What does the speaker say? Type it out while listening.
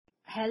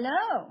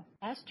Hello,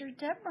 Pastor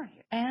Deborah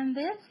here, and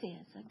this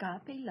is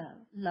Agape Love.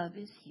 Love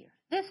is here.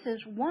 This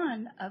is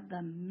one of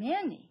the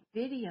many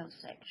video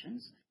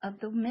sections of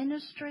the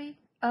ministry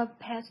of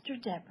Pastor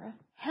Deborah,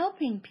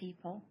 helping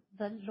people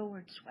the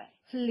Lord's way.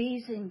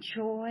 Please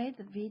enjoy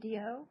the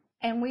video,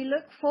 and we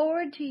look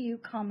forward to you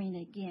coming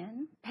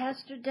again.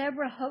 Pastor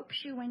Deborah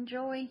hopes you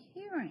enjoy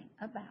hearing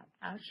about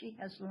how she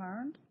has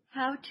learned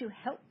how to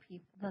help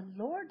people the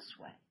Lord's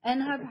way,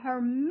 and of her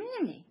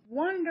many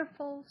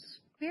wonderful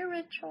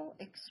spiritual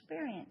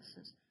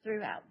experiences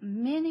throughout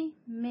many,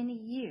 many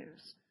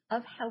years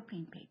of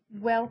helping people.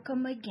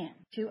 Welcome again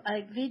to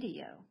a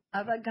video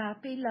of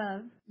Agape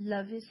Love,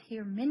 Love is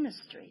Here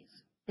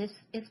Ministries.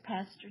 This is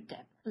Pastor Deb.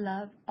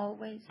 Love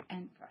always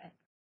and forever.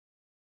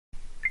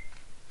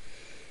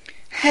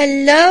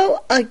 Hello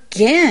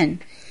again,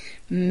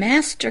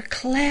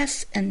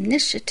 Masterclass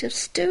Initiative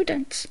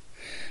students.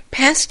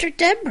 Pastor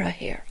Deborah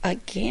here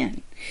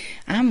again.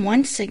 I'm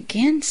once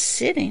again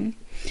sitting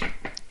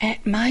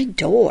at my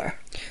door,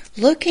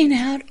 looking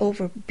out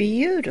over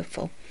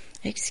beautiful,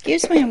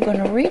 excuse me, I'm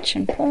going to reach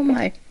and pull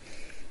my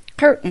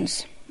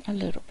curtains a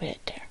little bit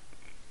there,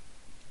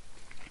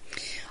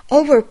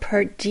 over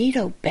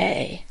Perdido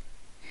Bay.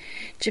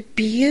 It's a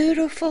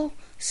beautiful,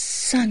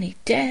 sunny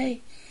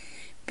day,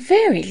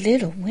 very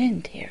little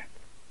wind here,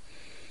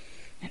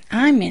 and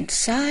I'm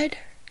inside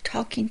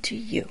talking to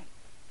you.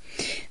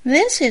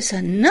 This is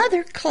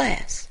another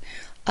class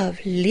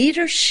of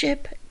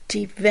leadership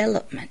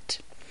development.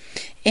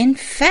 In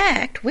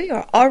fact, we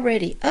are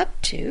already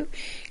up to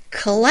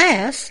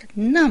class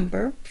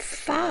number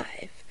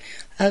 5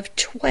 of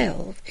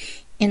 12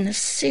 in the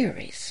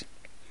series.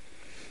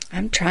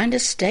 I'm trying to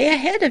stay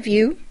ahead of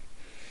you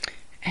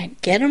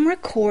and get them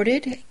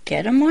recorded,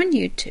 get them on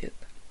YouTube.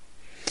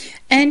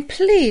 And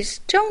please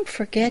don't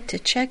forget to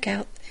check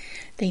out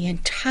the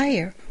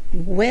entire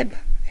website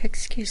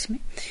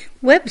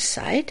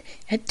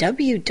at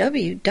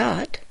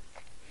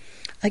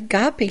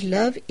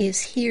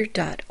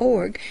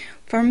www.agapeloveishere.org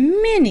for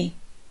many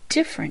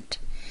different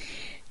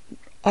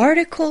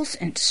articles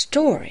and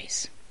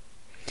stories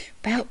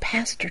about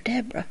Pastor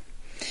Deborah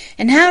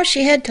and how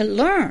she had to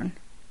learn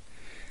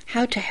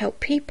how to help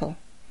people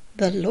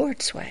the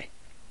Lord's way.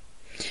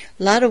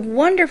 A lot of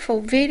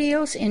wonderful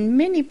videos in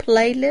many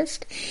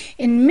playlists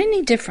in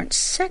many different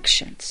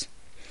sections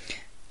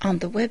on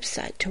the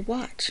website to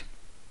watch.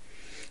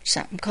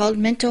 Something called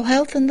Mental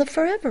Health and the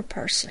Forever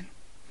Person,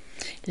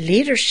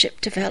 Leadership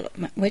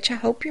Development, which I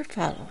hope you're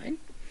following.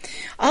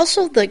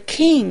 Also, the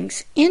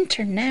King's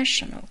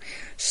International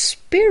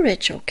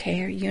Spiritual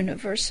Care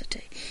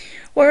University,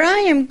 where I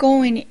am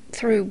going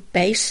through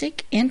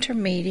basic,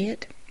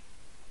 intermediate,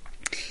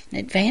 and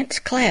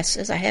advanced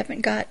classes. I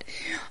haven't got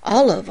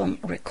all of them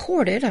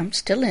recorded. I'm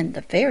still in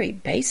the very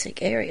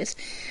basic areas.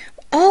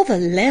 All the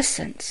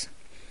lessons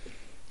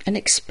and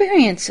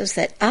experiences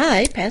that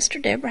I, Pastor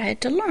Deborah,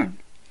 had to learn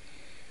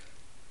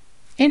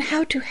in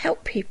how to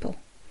help people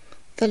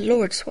the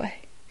Lord's way.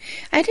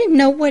 I didn't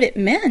know what it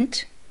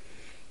meant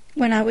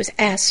when I was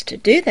asked to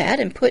do that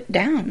and put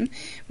down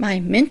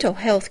my mental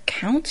health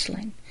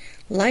counseling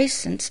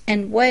license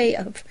and way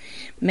of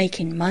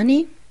making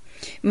money,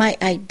 my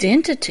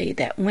identity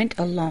that went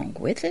along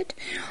with it,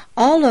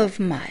 all of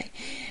my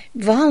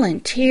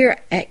volunteer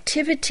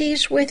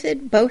activities with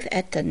it, both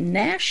at the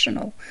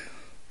national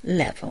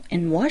level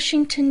in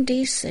Washington,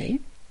 D.C.,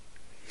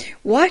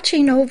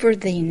 watching over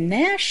the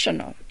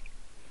National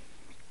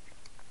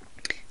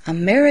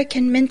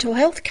American Mental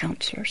Health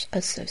Counselors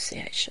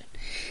Association,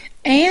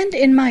 and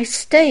in my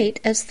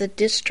state as the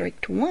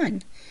District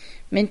 1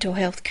 Mental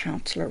Health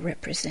Counselor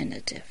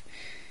Representative.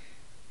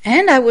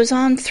 And I was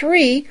on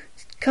 3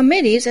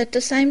 committees at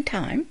the same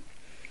time,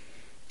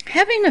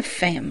 having a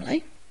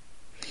family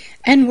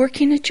and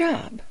working a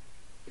job.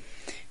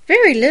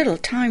 Very little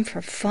time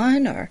for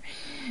fun or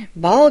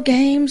ball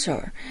games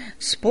or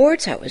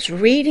sports. I was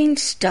reading,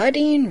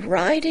 studying,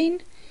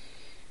 writing,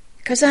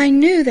 because I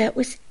knew that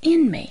was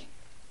in me.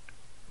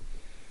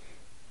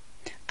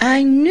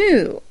 I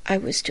knew I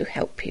was to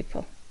help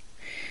people.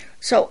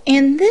 So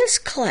in this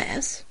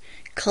class,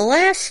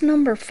 class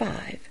number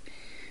 5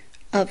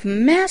 of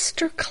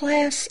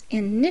Masterclass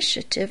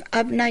Initiative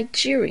of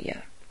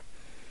Nigeria,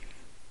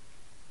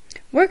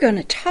 we're going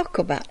to talk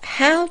about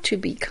how to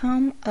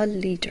become a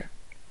leader.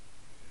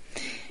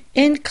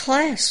 In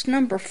class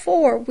number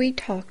 4, we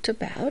talked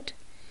about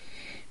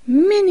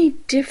many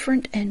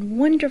different and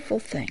wonderful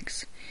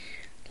things,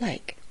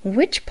 like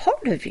which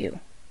part of you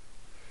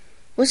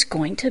was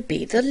going to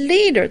be the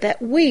leader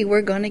that we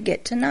were going to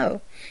get to know,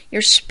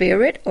 your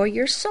spirit or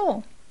your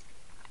soul.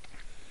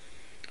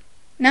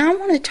 Now I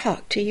want to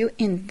talk to you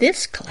in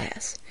this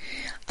class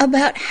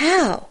about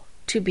how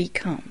to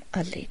become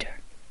a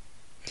leader.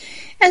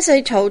 As I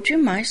told you,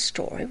 my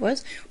story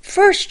was,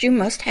 first you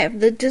must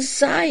have the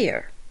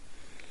desire.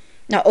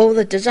 Now,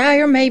 the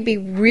desire may be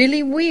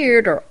really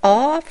weird or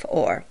off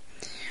or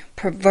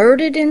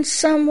perverted in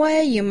some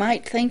way. You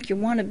might think you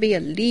want to be a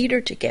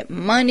leader to get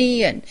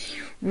money and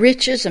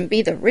riches and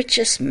be the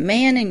richest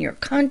man in your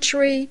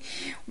country,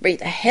 be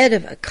the head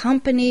of a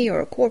company or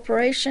a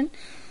corporation.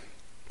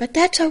 But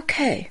that's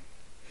okay,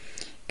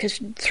 because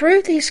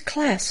through these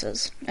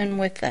classes and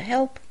with the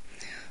help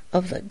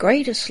of the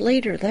greatest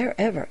leader there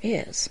ever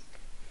is,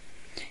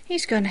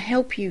 he's going to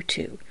help you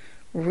to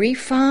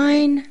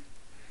refine,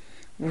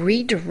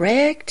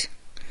 redirect,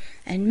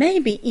 and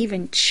maybe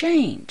even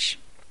change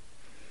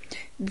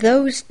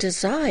those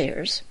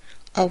desires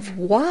of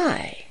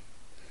why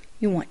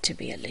you want to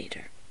be a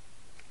leader.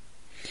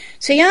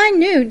 See, I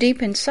knew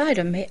deep inside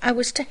of me I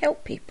was to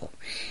help people.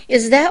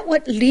 Is that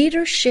what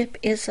leadership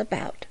is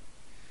about?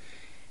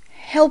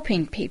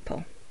 Helping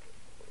people.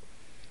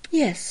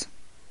 Yes.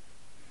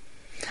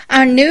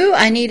 I knew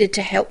I needed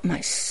to help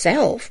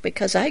myself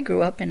because I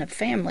grew up in a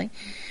family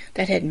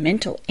that had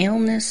mental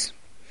illness,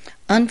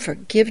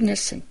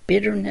 unforgiveness, and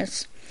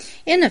bitterness.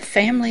 In a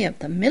family of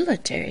the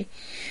military,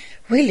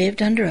 we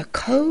lived under a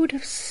code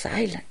of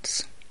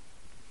silence.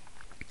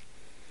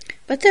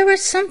 But there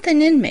was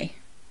something in me.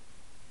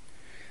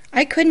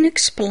 I couldn't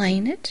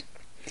explain it.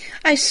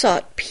 I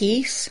sought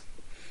peace.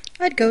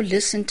 I'd go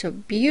listen to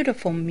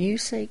beautiful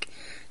music,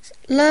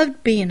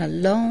 loved being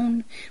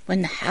alone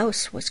when the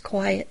house was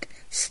quiet,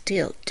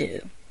 still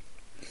do.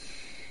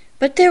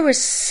 But there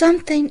was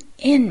something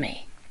in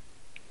me,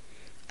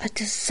 a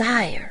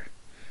desire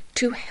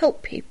to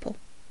help people.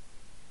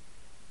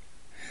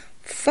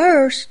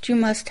 First, you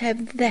must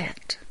have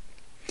that.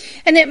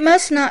 And it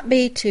must not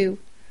be to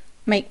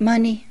make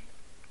money,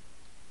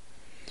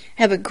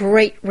 have a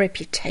great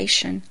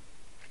reputation,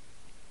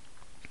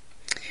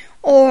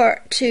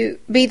 or to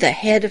be the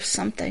head of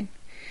something.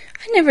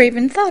 I never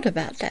even thought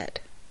about that.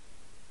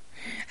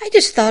 I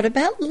just thought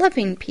about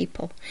loving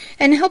people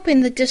and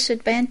helping the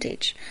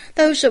disadvantaged,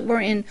 those that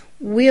were in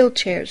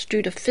wheelchairs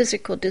due to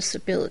physical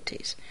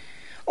disabilities,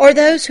 or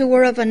those who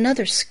were of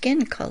another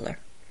skin color,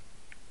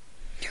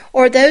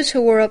 or those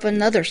who were of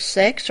another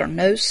sex or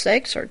no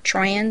sex or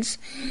trans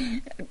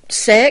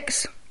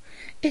sex.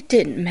 It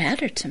didn't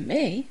matter to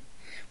me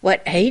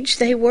what age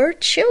they were,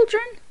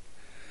 children,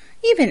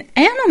 even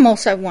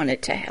animals I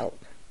wanted to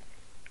help.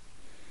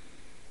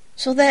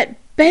 So that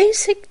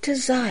basic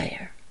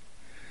desire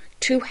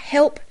to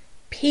help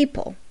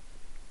people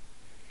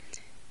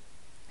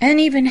and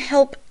even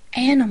help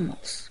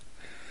animals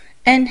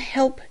and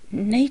help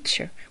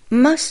nature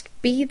must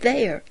be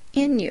there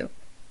in you.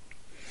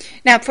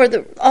 Now,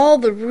 for all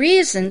the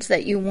reasons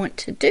that you want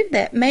to do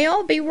that may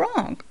all be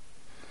wrong.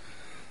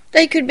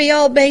 They could be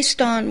all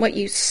based on what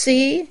you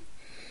see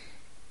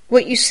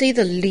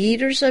the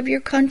leaders of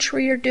your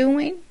country are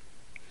doing,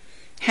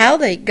 how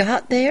they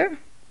got there.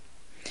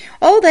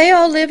 Oh, they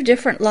all live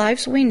different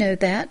lives, we know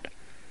that,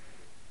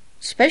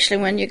 especially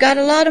when you got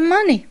a lot of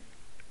money.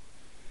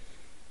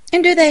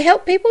 And do they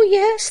help people?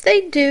 Yes,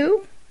 they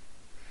do.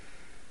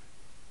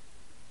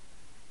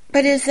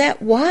 But is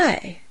that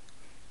why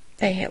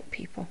they help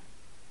people?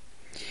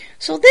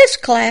 So this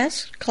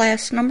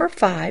class number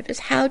 5, is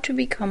how to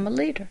become a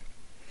leader.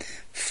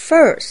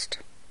 First,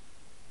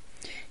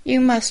 you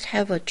must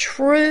have a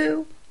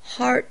true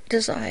heart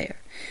desire,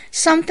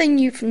 something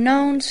you've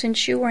known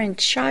since you were in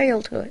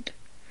childhood.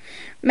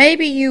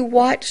 Maybe you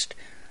watched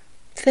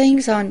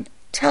things on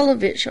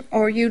television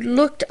or you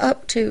looked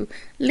up to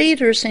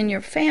leaders in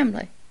your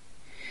family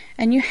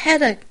and you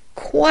had a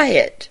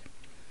quiet,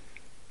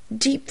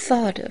 deep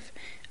thought of,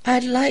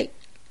 I'd like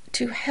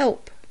to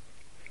help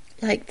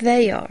like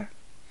they are.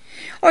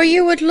 Or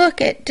you would look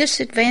at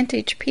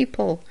disadvantaged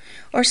people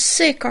or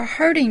sick or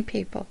hurting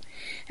people,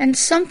 and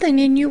something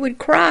in you would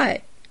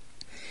cry.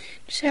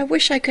 You say, I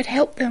wish I could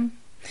help them.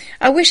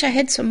 I wish I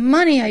had some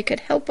money I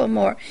could help them,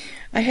 or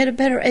I had a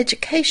better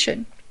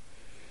education.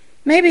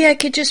 Maybe I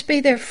could just be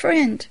their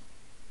friend.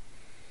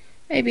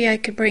 Maybe I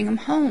could bring them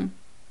home.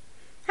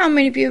 How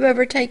many of you have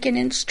ever taken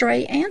in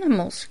stray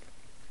animals?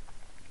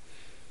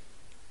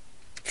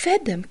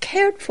 Fed them,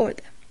 cared for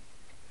them?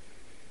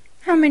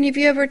 How many of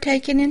you ever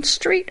taken in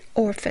street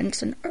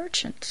orphans and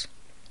urchins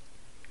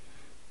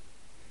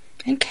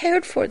and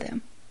cared for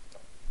them?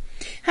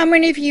 How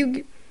many of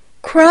you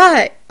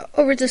cry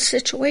over the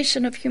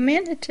situation of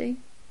humanity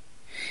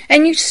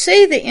and you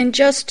see the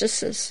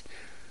injustices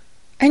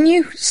and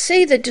you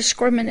see the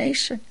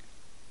discrimination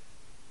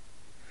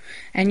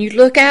and you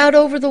look out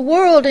over the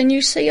world and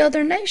you see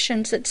other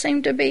nations that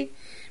seem to be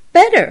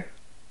better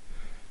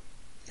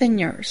than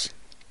yours?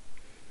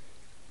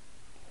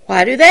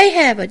 Why do they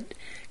have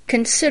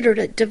considered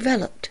a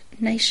developed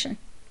nation?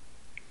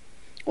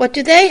 What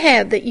do they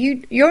have that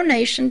your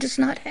nation does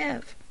not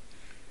have?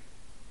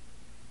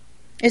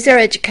 Is their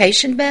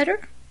education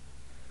better?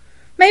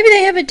 Maybe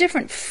they have a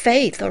different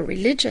faith or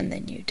religion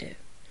than you do.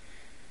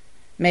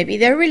 Maybe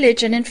their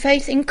religion and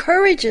faith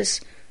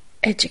encourages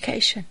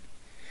education,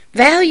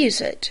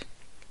 values it.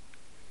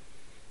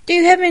 Do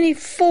you have any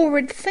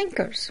forward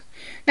thinkers?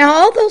 Now,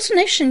 all those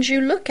nations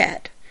you look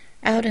at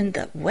out in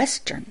the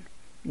Western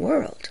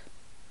world,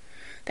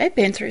 they've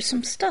been through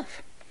some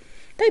stuff.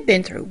 They've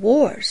been through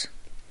wars,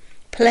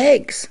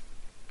 plagues,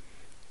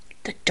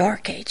 the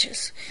Dark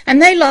Ages,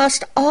 and they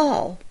lost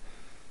all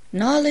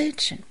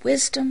knowledge and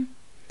wisdom,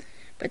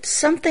 but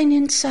something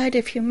inside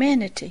of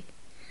humanity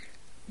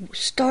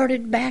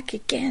started back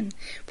again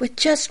with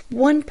just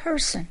one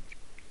person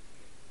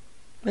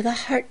with a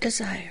heart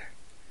desire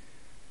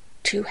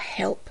to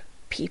help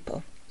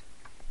people.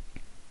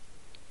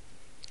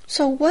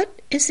 So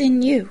what is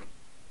in you?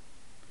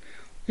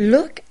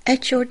 Look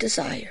at your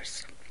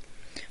desires.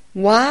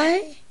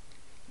 Why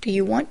do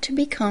you want to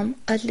become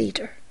a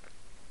leader?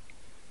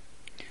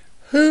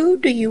 Who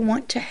do you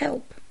want to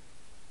help?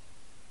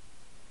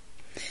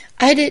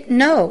 I didn't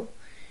know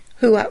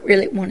who I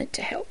really wanted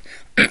to help.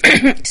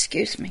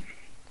 Excuse me.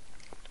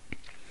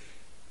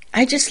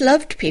 I just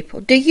loved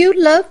people. Do you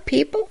love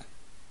people?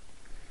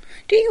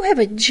 Do you have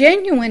a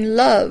genuine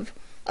love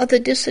of the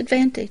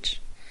disadvantaged?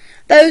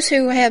 Those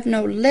who have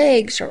no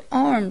legs or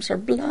arms or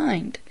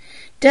blind,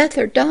 deaf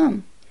or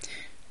dumb?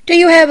 Do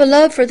you have a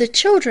love for the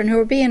children who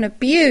are being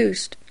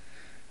abused,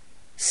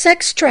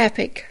 sex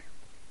trafficked,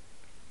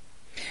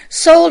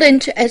 sold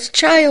into as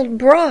child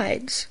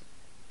brides?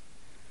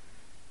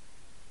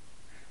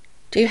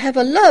 Do you have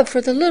a love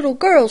for the little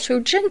girls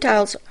who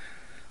Gentiles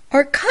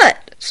are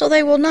cut so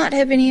they will not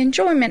have any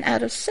enjoyment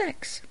out of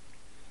sex?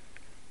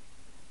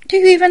 Do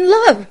you even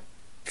love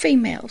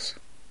females?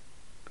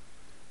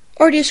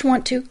 Or just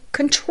want to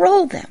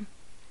control them?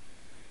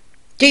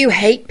 Do you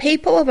hate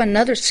people of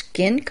another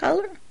skin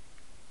color?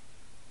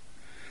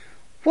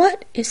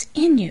 What is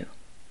in you?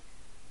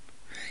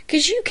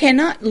 Because you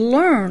cannot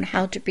learn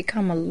how to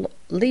become a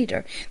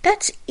leader.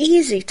 That's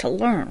easy to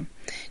learn.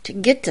 To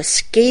get the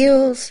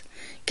skills,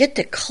 get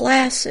the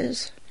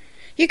classes.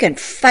 You can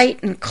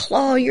fight and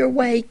claw your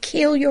way,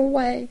 kill your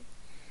way.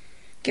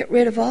 Get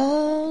rid of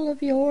all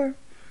of your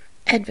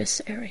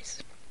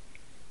adversaries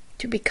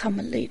to become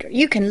a leader.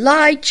 You can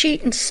lie,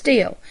 cheat, and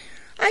steal.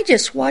 I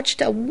just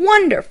watched a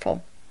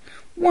wonderful,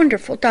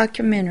 wonderful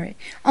documentary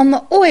on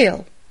the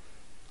oil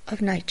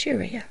of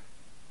Nigeria.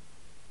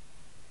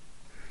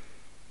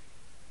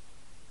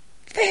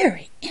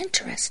 Very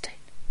interesting.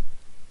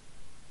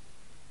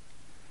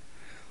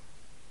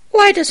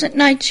 Why doesn't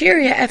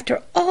Nigeria,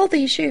 after all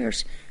these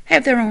years,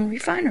 have their own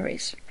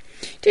refineries?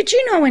 Did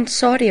you know in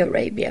Saudi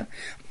Arabia,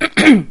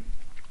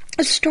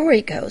 a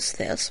story goes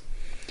this,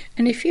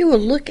 and if you will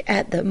look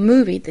at the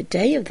movie The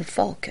Day of the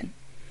Falcon,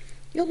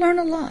 you'll learn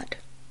a lot.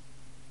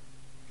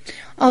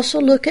 Also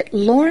look at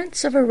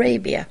Lawrence of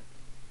Arabia.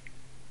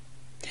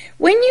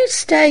 When you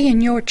stay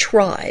in your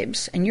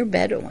tribes and your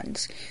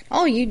Bedouins,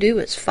 all you do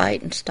is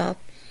fight and stuff,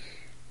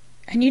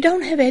 and you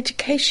don't have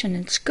education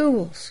in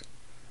schools,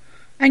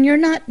 and you're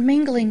not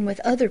mingling with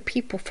other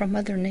people from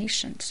other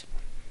nations.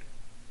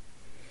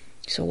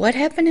 So what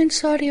happened in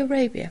Saudi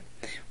Arabia?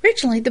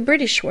 Originally, the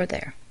British were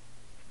there.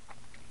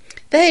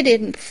 They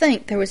didn't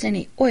think there was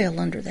any oil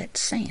under that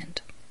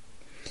sand.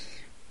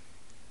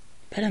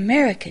 But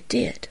America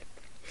did.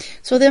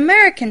 So the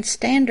American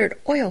Standard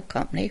Oil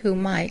Company, who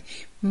my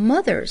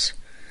mother's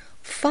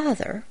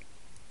father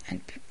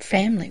and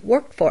family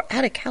worked for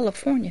out of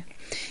California,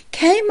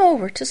 came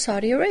over to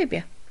Saudi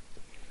Arabia.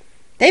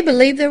 They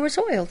believed there was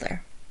oil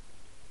there.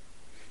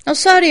 Now,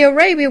 Saudi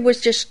Arabia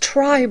was just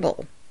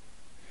tribal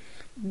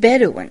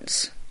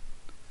Bedouins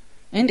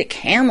into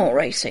camel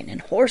racing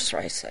and horse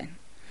racing,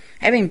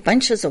 having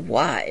bunches of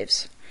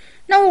wives.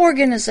 No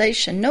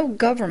organization, no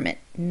government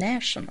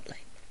nationally.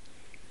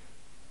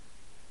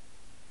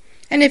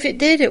 And if it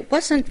did, it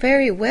wasn't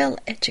very well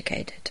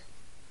educated.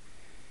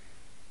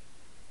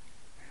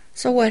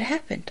 So what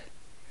happened?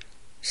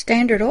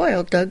 Standard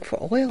Oil dug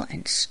for oil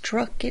and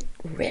struck it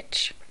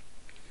rich.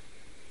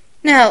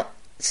 Now,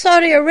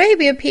 Saudi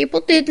Arabia people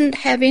didn't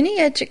have any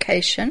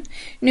education,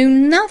 knew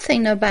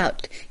nothing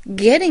about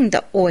getting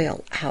the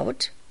oil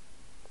out,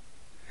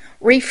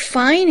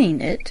 refining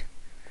it,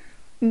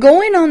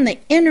 going on the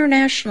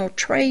international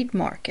trade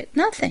market,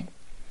 nothing.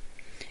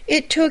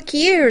 It took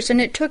years, and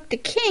it took the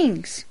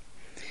kings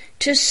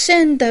to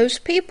send those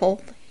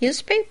people,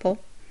 his people,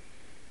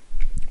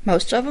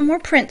 most of them were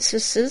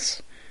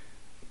princesses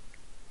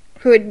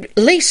who had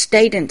at least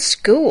stayed in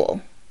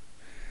school,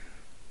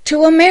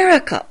 to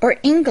America or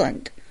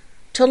England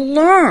to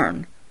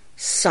learn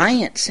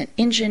science and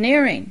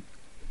engineering.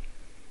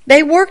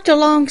 They worked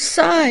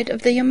alongside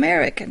of the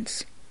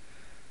Americans.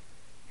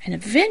 And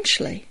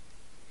eventually,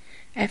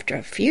 after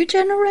a few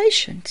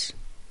generations,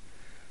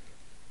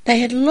 they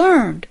had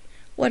learned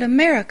what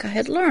America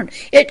had learned.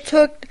 It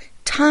took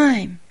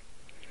time,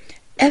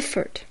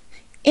 effort,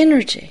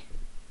 energy.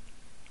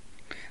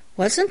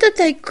 Wasn't that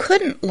they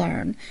couldn't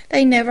learn,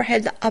 they never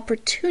had the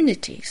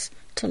opportunities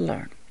to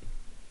learn.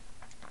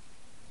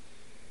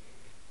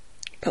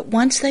 But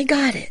once they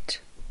got it,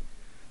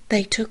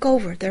 they took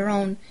over their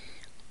own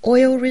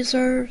oil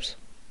reserves.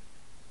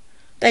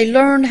 They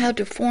learned how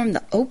to form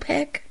the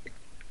OPEC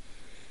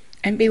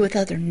and be with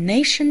other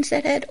nations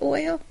that had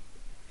oil.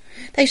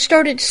 They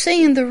started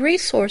seeing the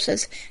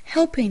resources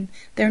helping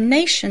their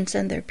nations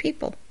and their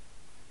people.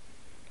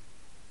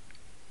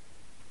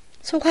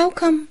 So how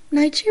come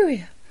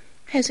Nigeria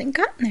hasn't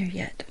gotten there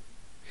yet?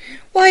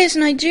 Why is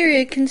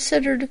Nigeria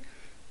considered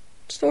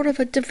sort of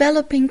a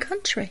developing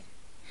country?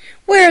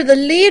 Where are the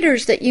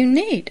leaders that you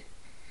need?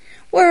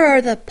 Where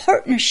are the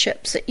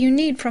partnerships that you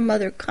need from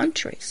other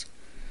countries?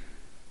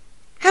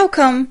 How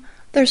come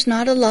there's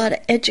not a lot of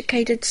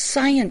educated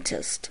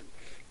scientists,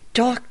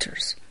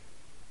 doctors?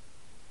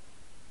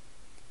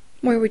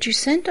 Where would you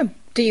send them?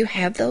 Do you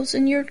have those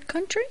in your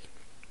country?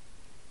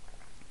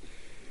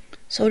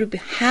 So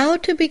how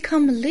to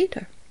become a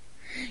leader?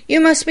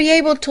 You must be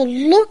able to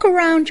look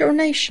around your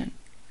nation,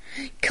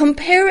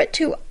 compare it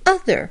to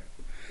other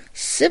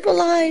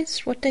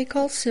civilized, what they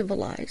call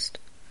civilized.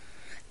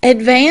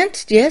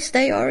 Advanced, yes,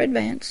 they are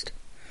advanced.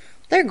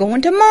 They're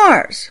going to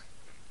Mars.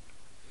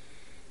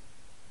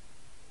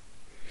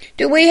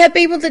 Do we have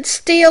people that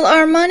steal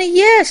our money?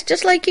 Yes,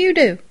 just like you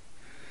do.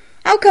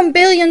 How come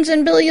billions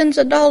and billions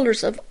of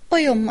dollars of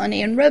oil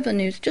money and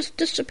revenues just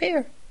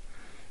disappear?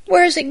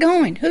 Where is it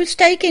going? Who's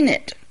taking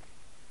it?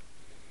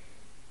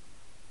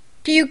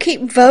 Do you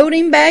keep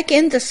voting back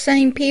in the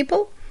same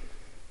people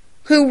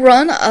who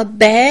run a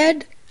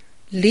bad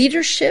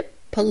leadership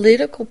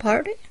political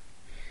party?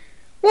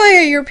 Why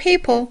are your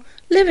people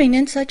living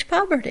in such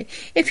poverty?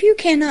 If you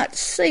cannot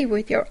see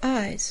with your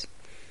eyes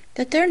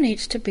that there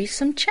needs to be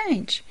some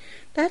change,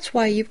 that's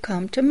why you've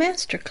come to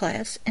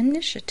Masterclass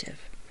Initiative.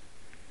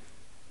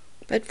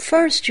 But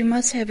first you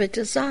must have a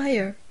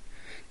desire,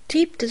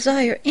 deep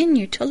desire in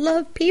you to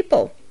love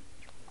people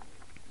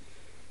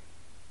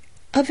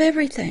of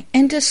everything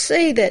and to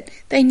see that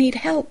they need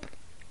help.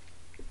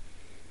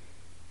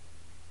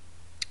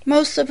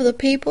 Most of the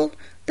people,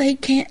 they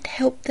can't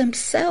help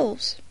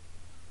themselves.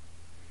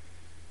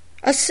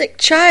 A sick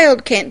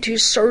child can't do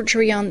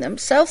surgery on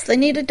themselves. They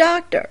need a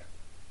doctor.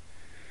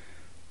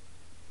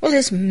 Well,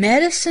 is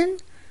medicine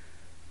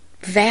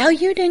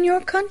valued in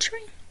your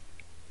country?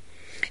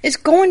 Is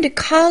going to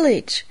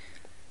college,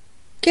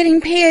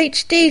 getting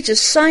PhDs in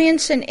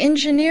science and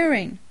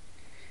engineering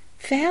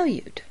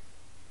valued?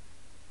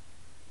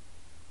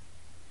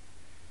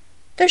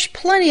 There's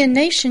plenty of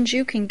nations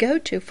you can go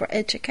to for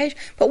education,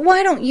 but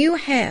why don't you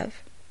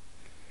have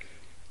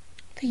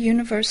the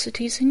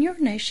universities in your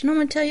nation? I'm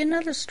going to tell you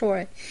another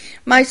story.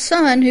 My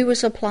son, who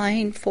was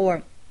applying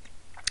for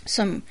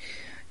some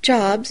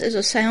jobs as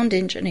a sound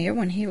engineer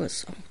when he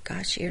was,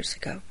 years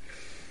ago,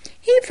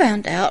 he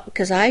found out,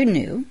 because I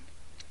knew,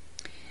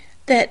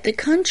 that the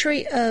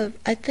country of,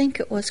 I think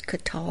it was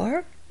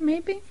Qatar,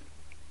 maybe,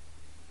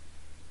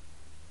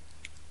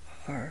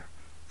 or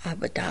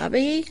Abu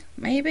Dhabi,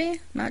 maybe,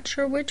 not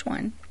sure which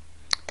one.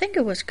 I think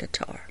it was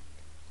Qatar.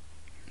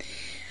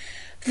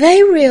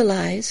 They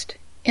realized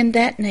in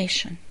that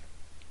nation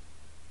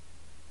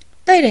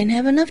they didn't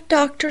have enough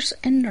doctors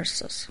and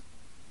nurses.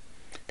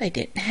 They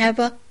didn't have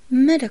a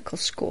medical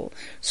school.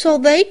 So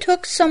they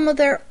took some of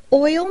their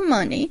oil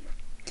money.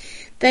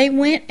 They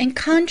went and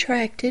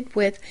contracted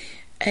with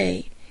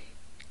a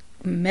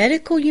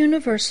medical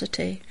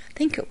university. I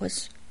think it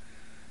was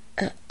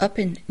up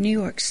in New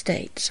York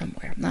State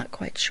somewhere. I'm not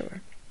quite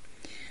sure.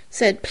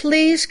 Said,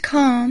 please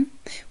come.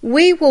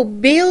 We will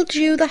build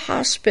you the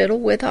hospital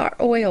with our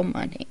oil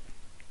money.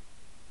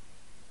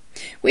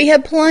 We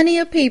have plenty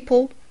of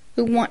people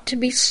who want to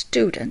be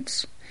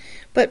students,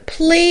 but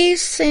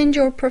please send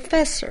your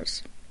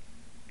professors.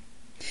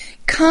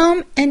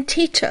 Come and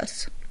teach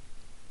us.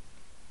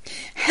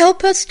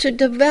 Help us to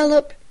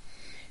develop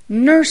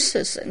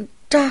nurses and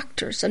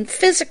doctors and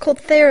physical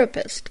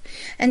therapists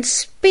and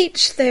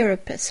speech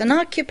therapists and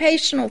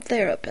occupational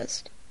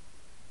therapists.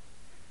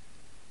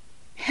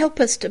 Help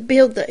us to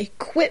build the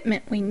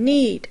equipment we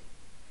need.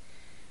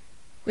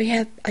 We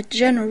have a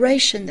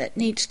generation that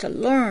needs to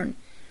learn.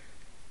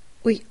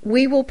 We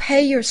will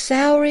pay your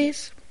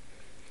salaries.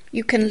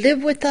 You can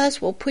live with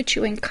us. We'll put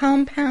you in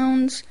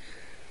compounds.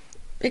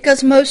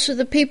 Because most of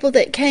the people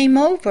that came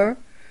over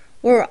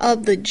were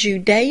of the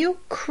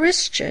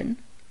Judeo-Christian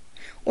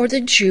or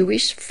the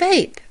Jewish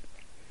faith.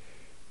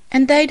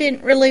 And they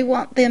didn't really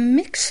want them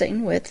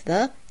mixing with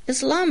the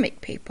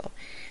Islamic people.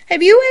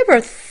 Have you ever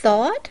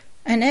thought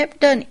and have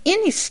done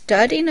any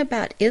studying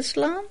about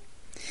Islam?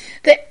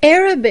 The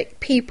Arabic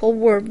people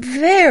were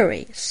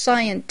very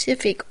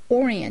scientific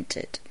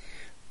oriented.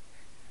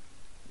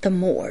 The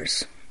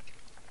Moors.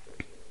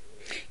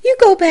 You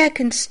go back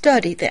and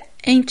study the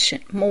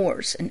ancient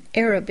Moors and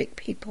Arabic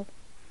people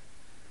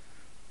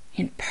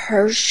in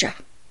Persia,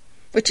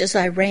 which is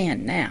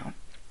Iran now.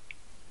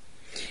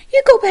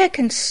 You go back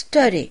and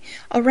study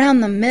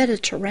around the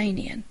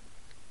Mediterranean.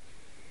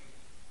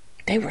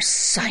 They were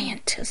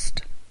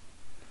scientists,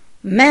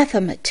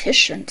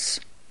 mathematicians.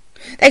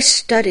 They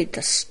studied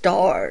the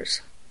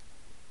stars.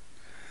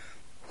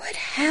 What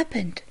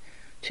happened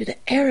to the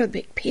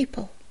Arabic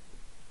people?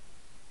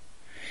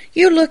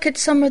 You look at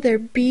some of their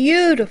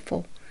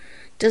beautiful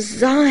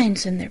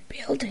designs in their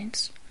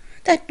buildings.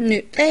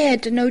 They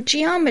had to know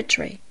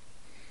geometry,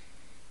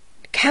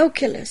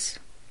 calculus.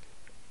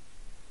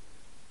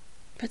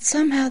 But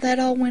somehow that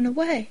all went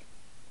away.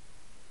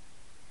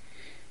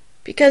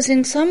 Because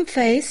in some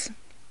faiths,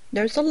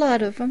 there's a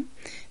lot of them,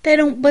 they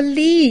don't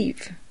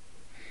believe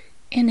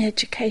in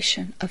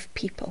education of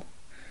people.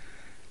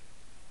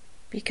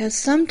 Because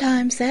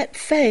sometimes that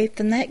faith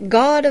and that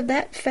God of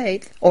that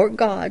faith, or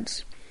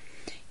gods,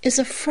 is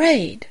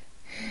afraid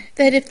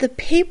that if the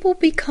people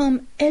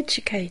become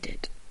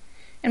educated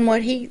in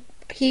what he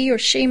or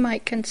she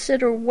might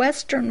consider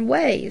Western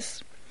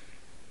ways,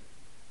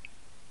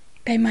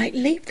 they might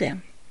leave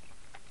them.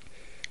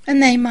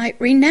 And they might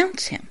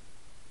renounce him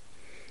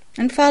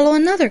and follow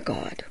another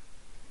God.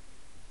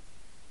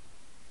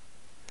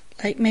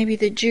 Like maybe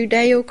the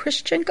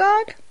Judeo-Christian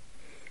God.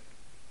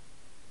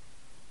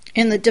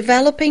 In the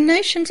developing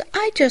nations,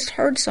 I just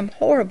heard some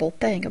horrible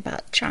thing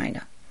about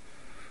China.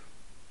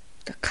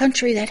 The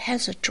country that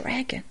has a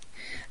dragon.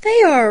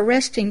 They are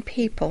arresting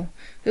people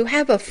who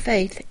have a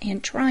faith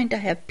in trying to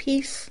have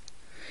peace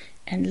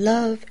and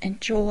love and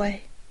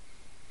joy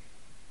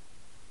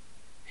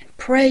and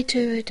pray to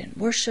it and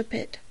worship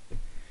it.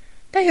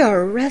 They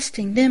are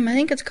arresting them. I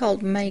think it's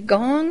called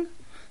Meigong.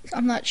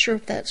 I'm not sure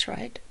if that's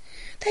right.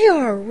 They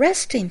are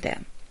arresting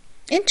them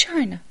in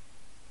China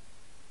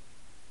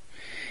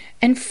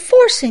and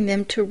forcing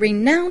them to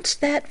renounce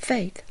that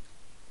faith.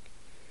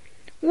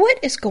 What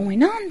is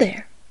going on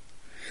there?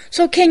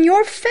 So can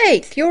your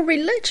faith, your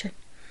religion,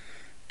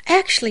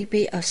 actually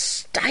be a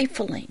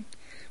stifling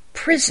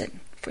prison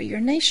for your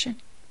nation?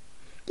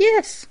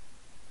 Yes.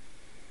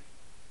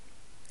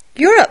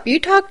 Europe, you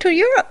talk to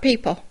Europe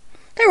people.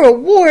 There were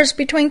wars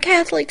between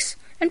Catholics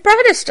and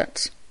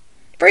Protestants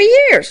for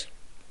years.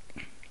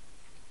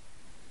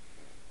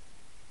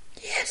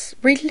 Yes,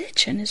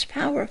 religion is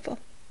powerful.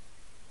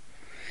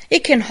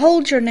 It can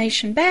hold your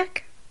nation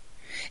back.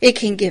 It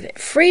can give it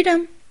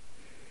freedom.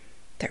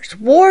 There's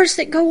wars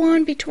that go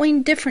on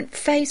between different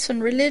faiths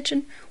and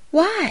religion.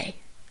 Why?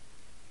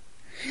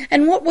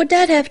 And what would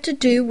that have to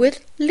do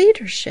with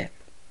leadership?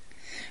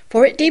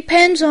 For it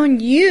depends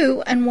on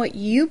you and what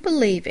you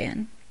believe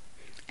in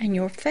and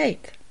your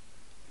faith.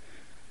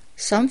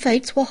 Some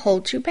faiths will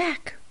hold you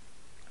back,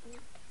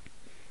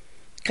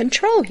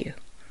 control you.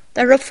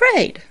 They're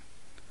afraid.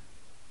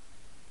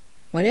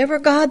 Whatever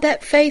God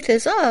that faith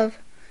is of,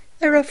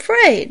 they're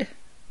afraid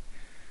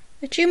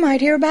that you might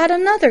hear about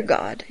another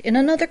God in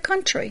another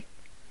country.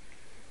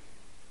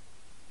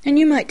 And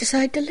you might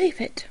decide to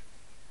leave it.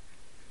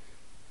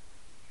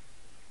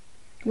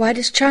 Why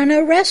does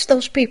China arrest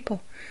those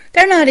people?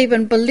 They're not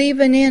even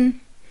believing in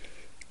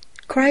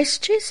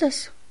Christ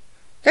Jesus.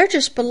 They're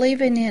just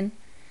believing in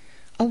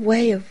a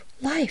way of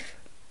life.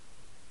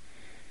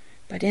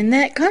 But in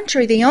that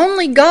country, the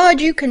only God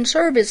you can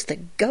serve is the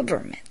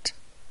government.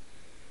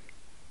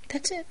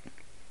 That's it.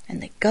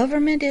 And the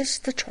government is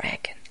the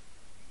dragon.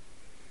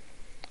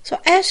 So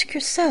ask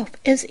yourself,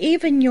 is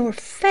even your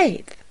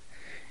faith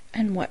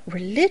and what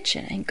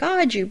religion and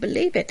God you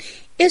believe in,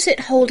 is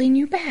it holding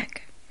you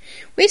back?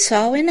 We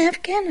saw in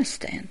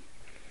Afghanistan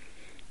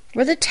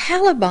where the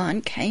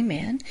Taliban came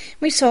in.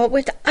 We saw it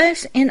with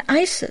us in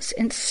ISIS,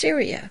 in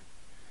Syria,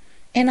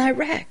 in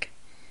Iraq.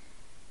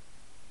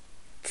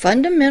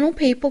 Fundamental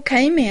people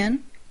came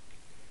in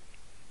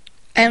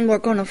and were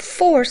going to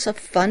force a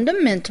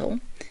fundamental,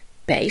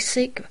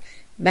 basic,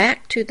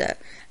 back to the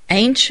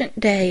ancient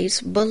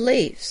days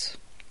beliefs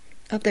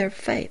of their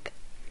faith.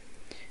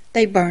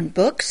 They burned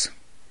books.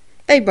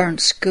 They burned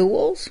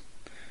schools.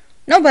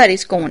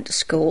 Nobody's going to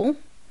school.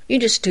 You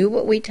just do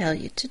what we tell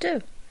you to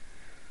do.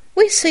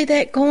 We see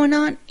that going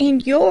on in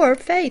your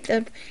faith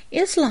of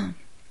Islam.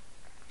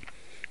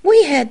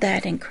 We had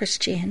that in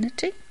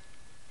Christianity.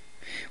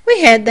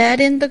 We had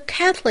that in the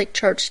Catholic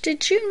Church.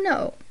 Did you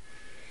know?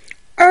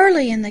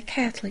 Early in the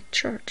Catholic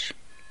Church,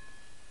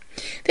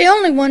 the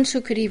only ones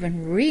who could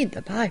even read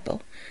the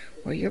Bible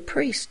were your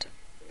priest,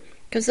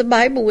 because the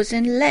Bible was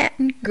in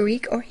Latin,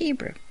 Greek, or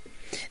Hebrew.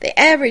 The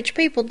average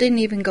people didn't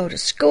even go to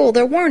school.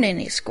 There weren't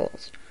any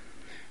schools.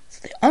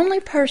 So the only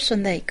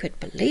person they could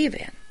believe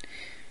in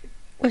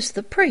was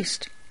the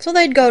priest. So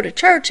they'd go to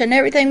church and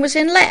everything was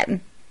in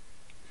Latin.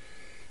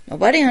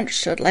 Nobody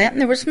understood Latin.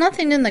 There was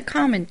nothing in the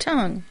common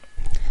tongue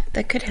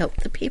that could help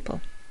the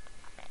people.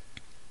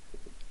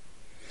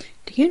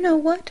 Do you know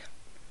what?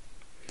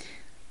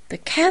 The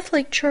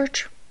Catholic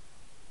Church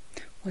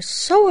was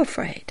so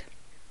afraid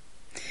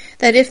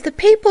that if the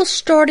people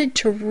started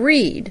to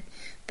read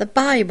the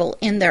Bible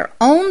in their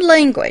own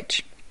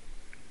language,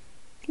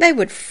 they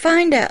would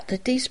find out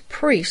that these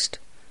priests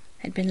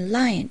had been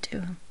lying to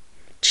them,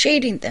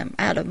 cheating them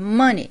out of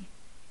money.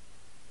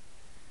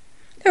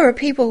 There were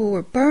people who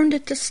were burned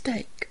at the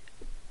stake,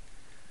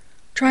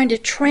 trying to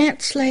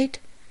translate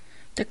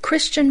the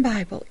Christian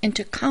Bible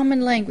into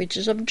common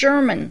languages of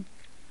German,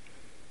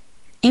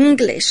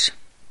 English,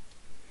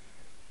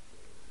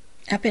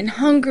 up in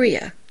Hungary,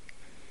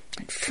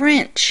 and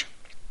French.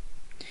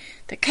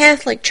 The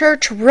Catholic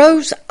Church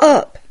rose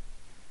up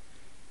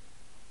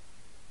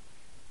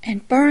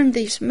and burned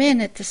these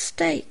men at the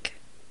stake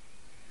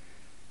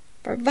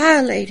for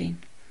violating.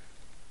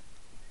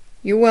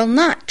 You will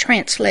not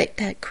translate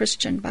that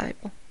Christian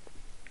Bible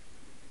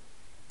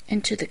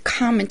into the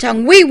common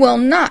tongue. We will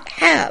not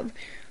have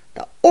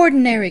the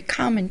ordinary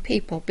common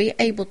people be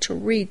able to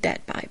read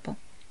that Bible.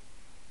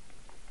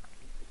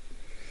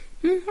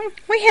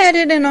 We had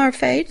it in our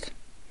faith.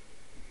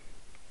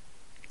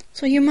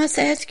 So you must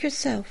ask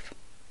yourself,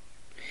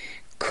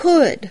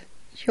 could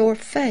your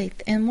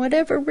faith in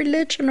whatever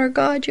religion or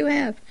God you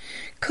have,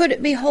 could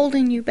it be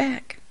holding you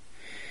back?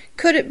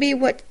 Could it be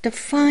what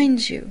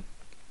defines you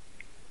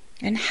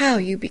and how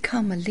you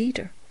become a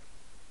leader?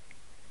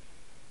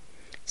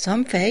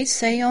 Some faiths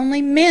say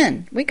only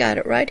men. We got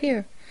it right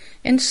here.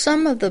 In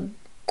some of the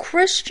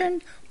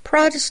Christian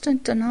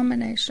Protestant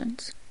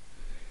denominations,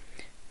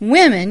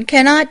 women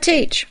cannot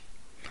teach.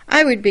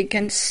 I would be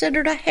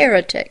considered a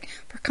heretic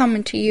for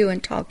coming to you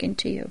and talking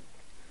to you.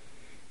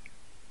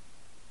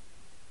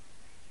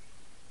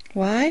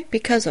 Why?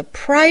 Because a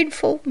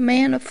prideful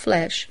man of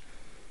flesh,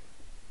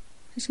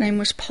 his name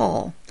was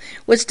Paul,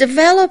 was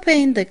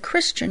developing the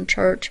Christian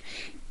church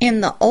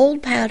in the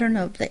old pattern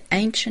of the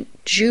ancient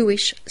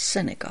Jewish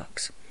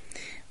synagogues.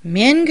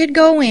 Men could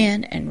go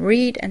in and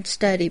read and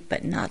study,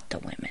 but not the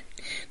women.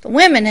 The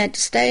women had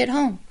to stay at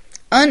home,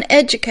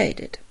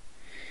 uneducated,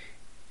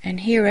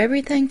 and hear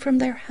everything from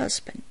their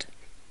husband.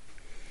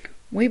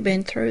 We've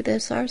been through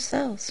this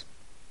ourselves.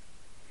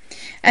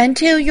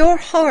 Until your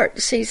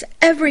heart sees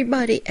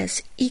everybody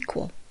as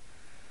equal,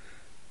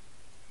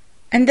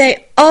 and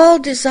they all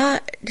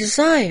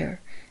desire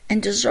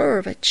and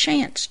deserve a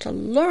chance to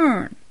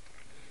learn,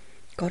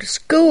 go to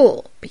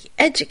school, be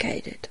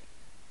educated,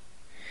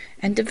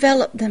 and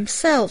develop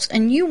themselves,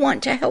 and you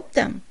want to help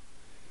them.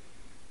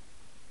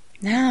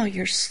 Now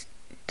your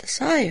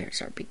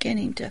desires are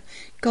beginning to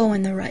go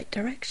in the right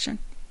direction.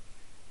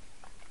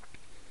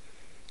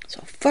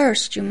 So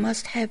first you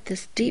must have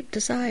this deep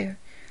desire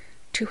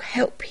to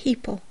help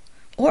people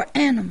or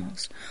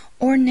animals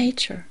or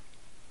nature,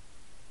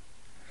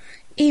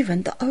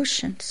 even the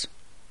oceans.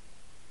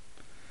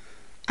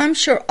 I'm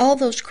sure all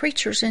those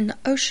creatures in the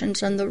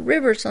oceans and the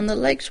rivers and the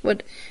lakes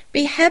would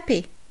be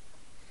happy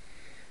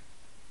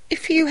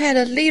if you had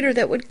a leader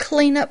that would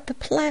clean up the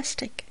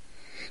plastic.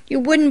 You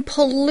wouldn't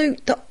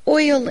pollute the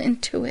oil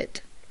into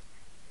it.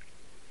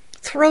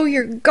 Throw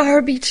your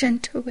garbage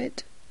into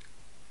it.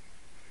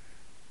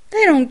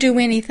 They don't do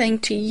anything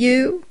to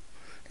you.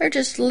 They're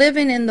just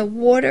living in the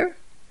water.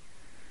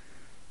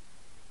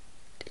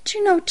 Did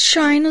you know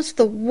China's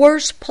the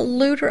worst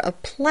polluter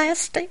of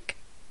plastic?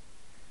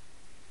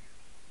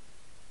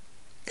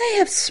 They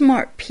have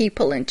smart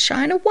people in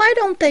China. Why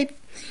don't they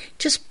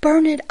just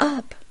burn it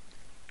up?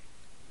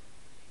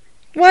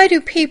 Why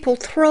do people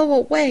throw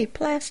away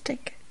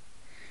plastic,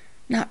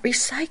 not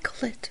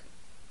recycle it?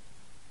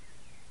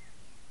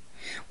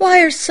 Why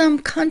are some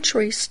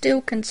countries still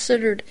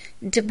considered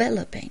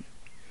developing?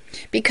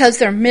 Because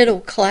their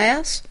middle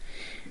class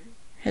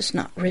has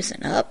not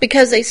risen up?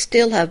 Because they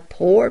still have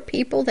poor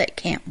people that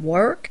can't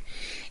work?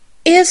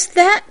 Is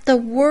that the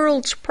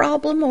world's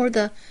problem or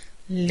the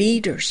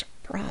leaders'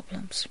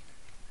 problems?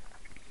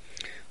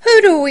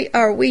 Who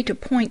are we to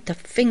point the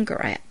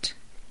finger at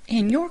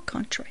in your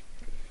country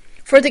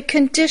for the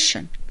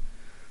condition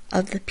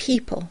of the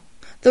people,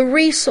 the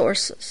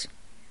resources,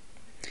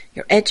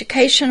 your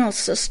educational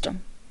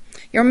system,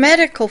 your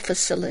medical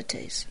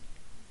facilities?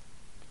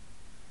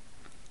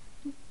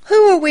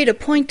 Who are we to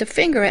point the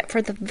finger at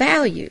for the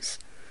values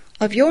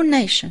of your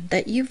nation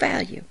that you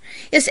value?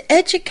 Is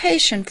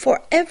education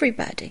for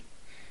everybody,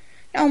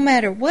 no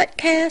matter what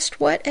caste,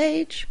 what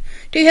age?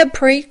 Do you have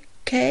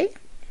pre-K?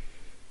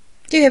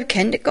 Do you have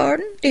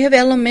kindergarten? Do you have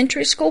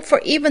elementary school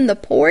for even the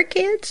poor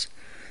kids?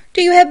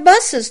 Do you have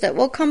buses that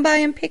will come by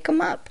and pick them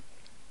up?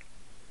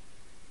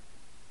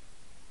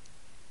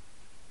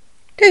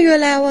 Do you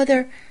allow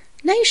other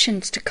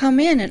nations to come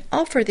in and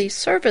offer these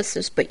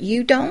services, but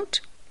you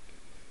don't?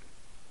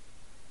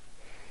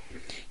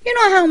 You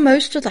know how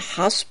most of the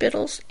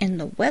hospitals in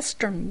the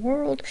Western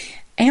world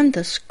and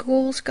the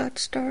schools got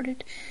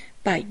started?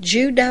 By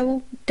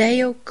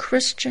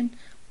Judeo-Christian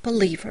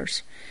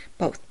believers,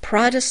 both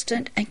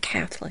Protestant and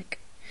Catholic.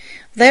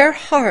 Their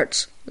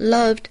hearts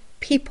loved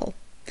people.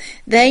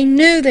 They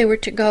knew they were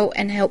to go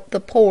and help the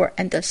poor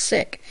and the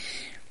sick.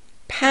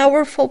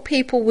 Powerful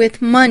people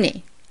with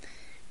money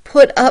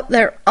put up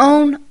their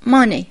own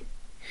money,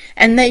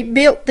 and they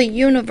built the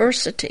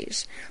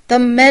universities, the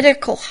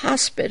medical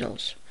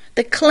hospitals,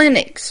 the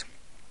clinics.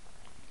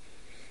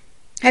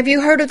 Have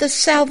you heard of the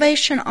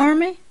Salvation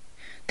Army?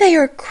 They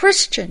are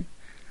Christian,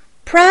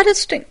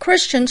 Protestant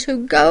Christians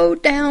who go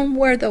down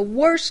where the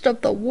worst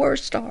of the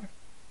worst are.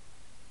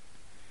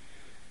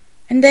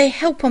 And they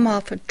help them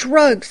off of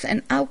drugs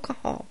and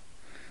alcohol.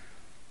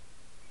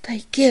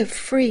 They give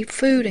free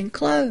food and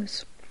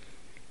clothes.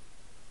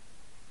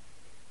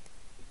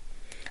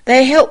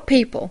 They help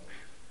people.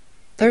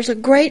 There's a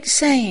great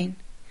saying,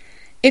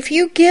 if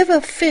you give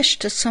a fish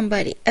to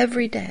somebody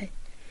every day,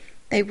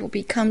 they will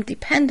become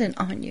dependent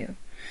on you.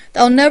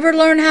 They'll never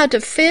learn how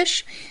to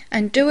fish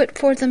and do it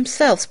for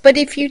themselves. But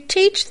if you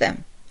teach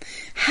them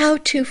how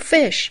to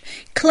fish,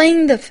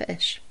 clean the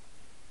fish,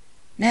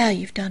 now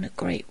you've done a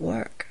great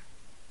work.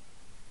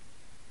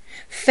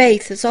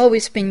 Faith has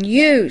always been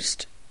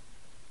used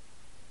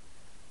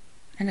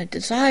and the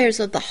desires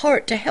of the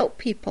heart to help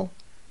people.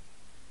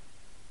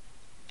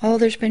 Oh,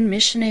 there's been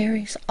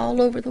missionaries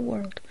all over the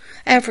world.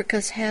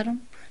 Africa's had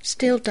them,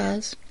 still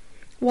does.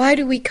 Why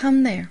do we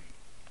come there?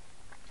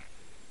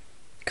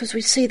 Because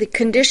we see the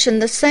condition,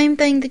 the same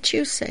thing that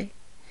you see.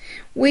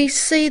 We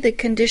see the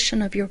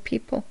condition of your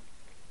people.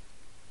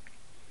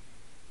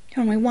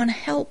 And we want to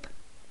help.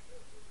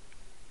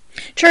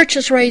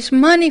 Churches raise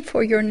money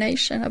for your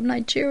nation of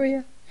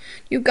Nigeria,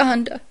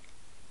 Uganda,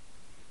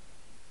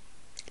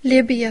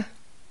 Libya,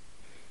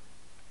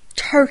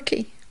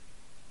 Turkey,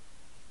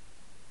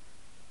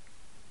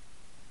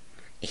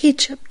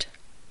 Egypt,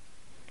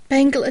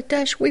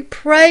 Bangladesh. We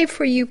pray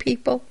for you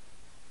people.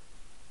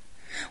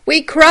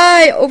 We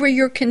cry over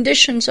your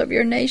conditions of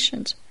your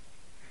nations.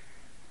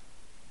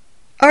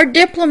 Our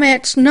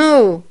diplomats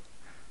know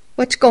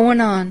what's going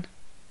on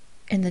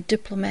in the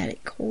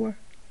diplomatic corps.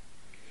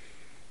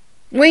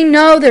 We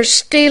know there's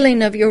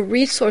stealing of your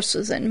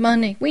resources and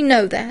money. We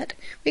know that.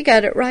 We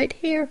got it right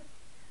here.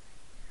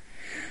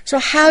 So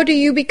how do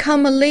you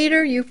become a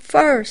leader? You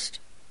first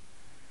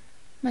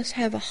must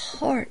have a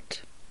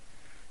heart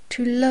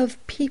to love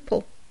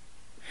people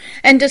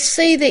and to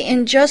see the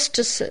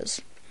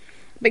injustices.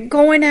 But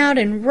going out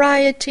and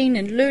rioting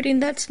and looting,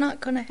 that's not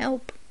going to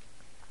help.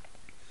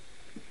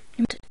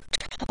 You have to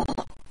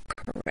talk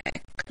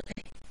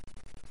correctly.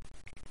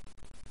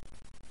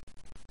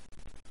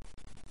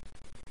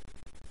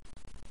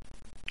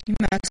 You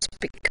must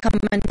become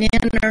an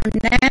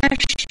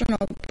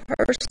international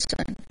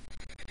person.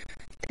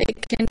 They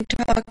can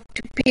talk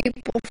to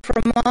people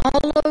from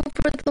all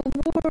over the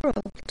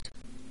world.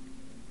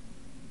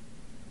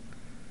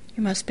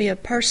 You must be a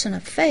person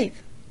of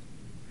faith.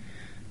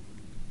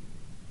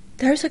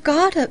 There's a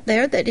God up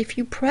there that if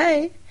you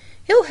pray,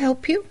 He'll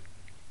help you.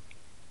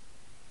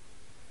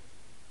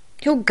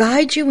 He'll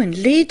guide you and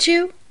lead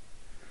you.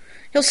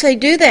 He'll say,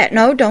 do that.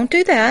 No, don't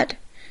do that.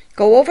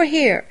 Go over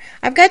here.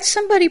 I've got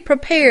somebody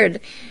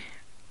prepared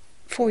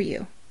for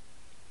you.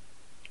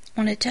 I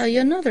want to tell you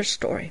another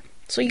story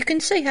so you can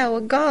see how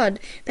a God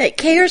that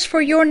cares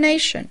for your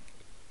nation.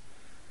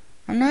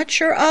 I'm not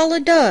sure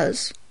Allah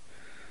does.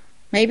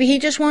 Maybe He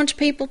just wants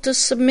people to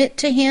submit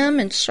to Him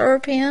and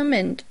serve Him,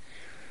 and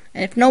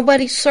if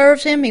nobody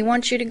serves Him, He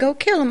wants you to go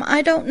kill him.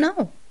 I don't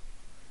know.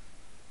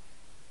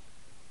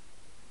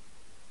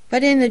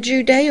 But in the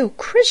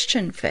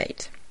Judeo-Christian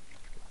faith,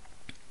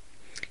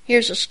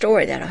 here's a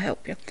story that'll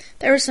help you.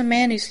 There was a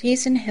man,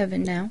 he's in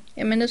heaven now,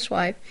 him and his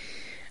wife,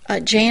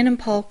 Jan and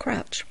Paul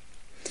Crouch.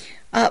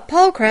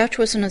 Paul Crouch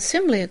was an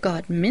Assembly of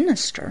God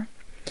minister,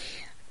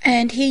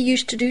 and he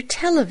used to do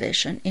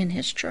television in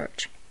his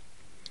church.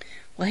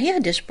 Well, he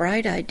had this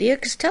bright idea,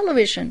 because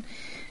television,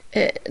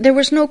 there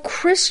was no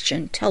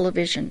Christian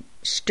television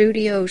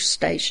studio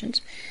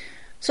stations.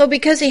 So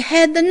because he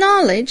had the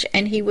knowledge,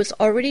 and he was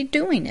already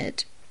doing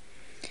it,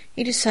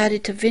 he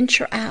decided to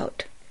venture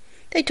out.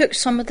 They took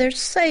some of their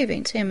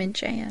savings, him and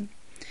Jan,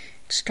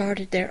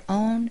 started their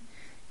own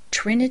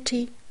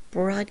Trinity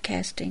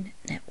Broadcasting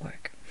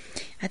Network.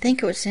 I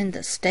think it was in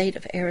the state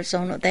of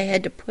Arizona. They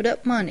had to put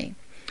up money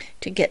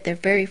to get their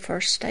very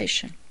first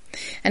station.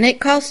 And it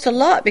cost a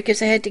lot because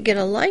they had to get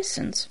a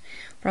license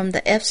from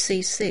the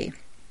FCC,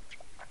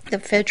 the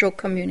Federal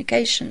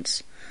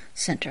Communications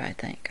Center, I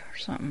think, or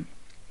something.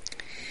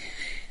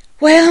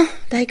 Well,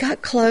 they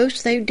got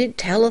close. They did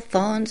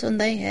telethons and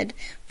they had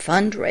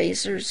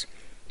fundraisers.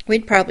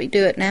 We'd probably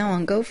do it now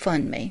on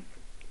GoFundMe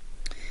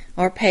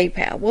or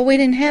PayPal. Well, we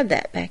didn't have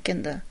that back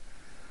in the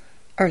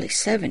early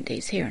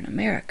 70s here in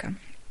America.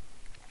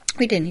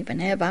 We didn't even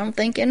have, I don't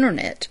think,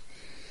 internet.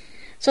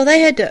 So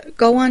they had to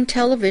go on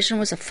television.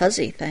 It was a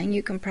fuzzy thing.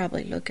 You can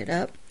probably look it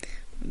up.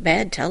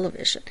 Bad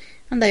television.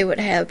 And they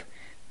would have,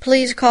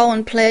 please call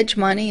and pledge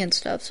money and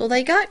stuff. So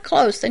they got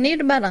close. They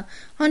needed about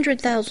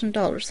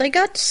 $100,000. They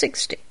got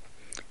 60.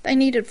 They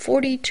needed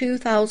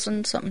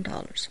 $42,000 something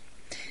dollars.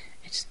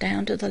 It's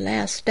down to the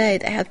last day.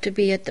 They have to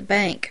be at the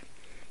bank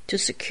to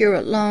secure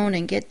a loan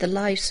and get the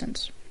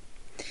license.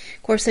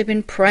 Of course, they've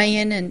been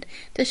praying, and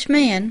this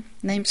man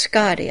named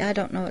Scotty, I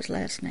don't know his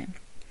last name,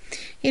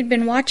 he'd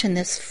been watching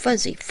this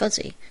fuzzy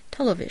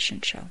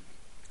television show.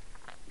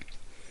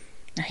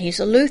 Now, he's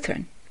a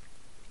Lutheran.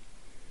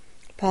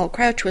 Paul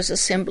Crouch was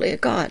Assembly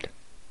of God.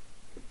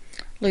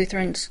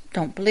 Lutherans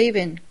don't believe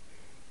in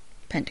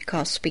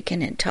Pentecost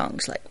speaking in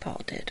tongues like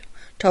Paul did.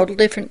 Total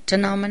different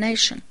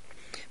denomination.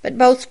 But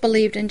both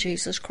believed in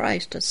Jesus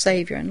Christ as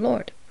Savior and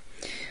Lord.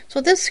 So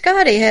this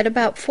Scotty had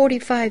about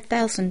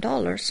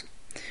 $45,000,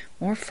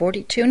 or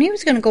 $42,000, and he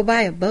was going to go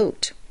buy a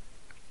boat.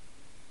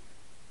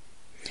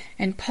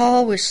 And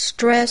Paul was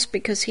stressed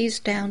because he's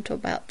down to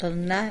about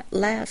the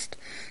last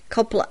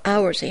couple of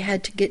hours he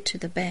had to get to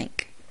the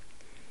bank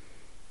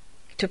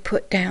to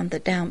put down the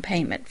down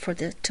payment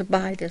to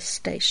buy this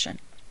station.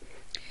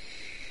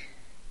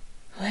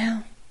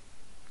 Well,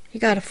 he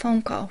got a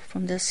phone call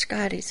from this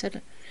Scotty. He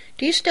said,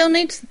 do you still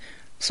need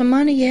some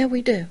money? Yeah,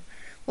 we do.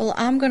 Well,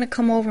 I'm going to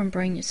come over and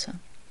bring you some.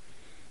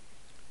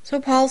 So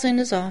Paul's in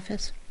his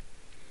office.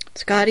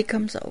 Scotty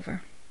comes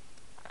over.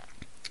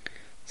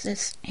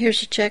 Says,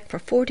 here's a check for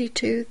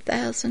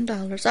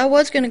 $42,000. I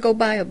was going to go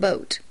buy a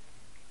boat.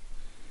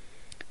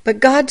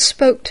 But God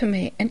spoke to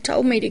me and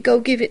told me to go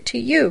give it to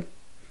you.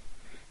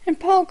 And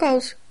Paul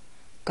goes,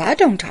 God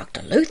don't talk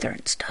to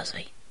Lutherans, does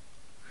he?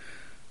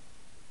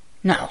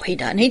 No, he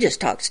doesn't. He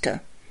just talks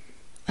to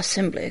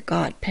Assembly of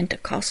God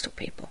Pentecostal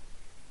people.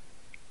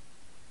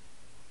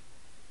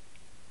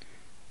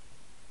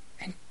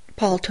 And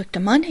Paul took the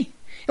money.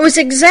 It was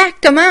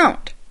exact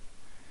amount.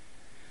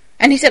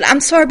 And he said, I'm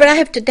sorry, but I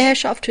have to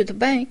dash off to the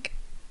bank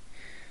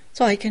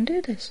so I can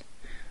do this.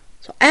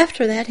 So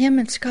after that, him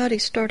and Scotty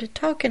started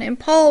talking, and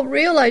Paul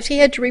realized he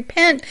had to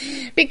repent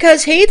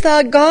because he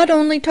thought God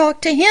only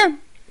talked to him.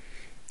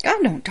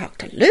 God don't talk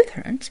to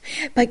Lutherans,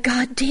 but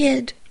God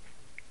did.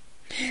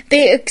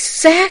 The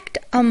exact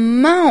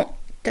amount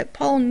that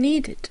Paul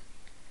needed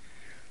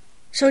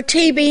so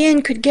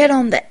TBN could get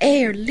on the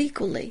air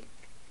legally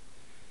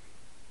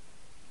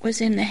was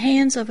in the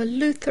hands of a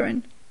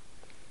Lutheran.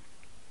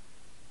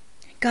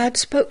 God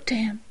spoke to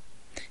him,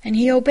 and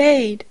he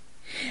obeyed,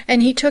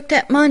 and he took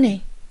that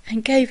money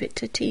and gave it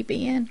to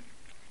TBN.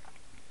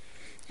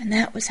 And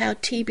that was how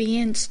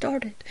TBN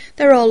started.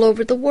 They're all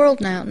over the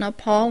world now. Now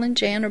Paul and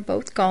Jan are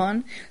both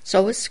gone,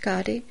 so is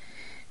Scotty,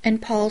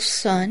 and Paul's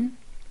son,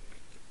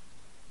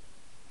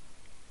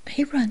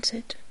 he runs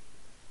it.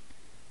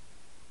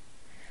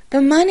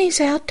 The money's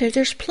out there.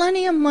 There's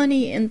plenty of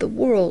money in the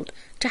world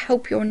to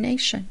help your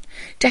nation,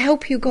 to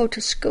help you go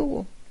to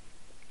school.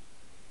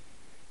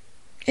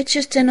 It's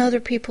just in other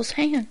people's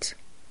hands.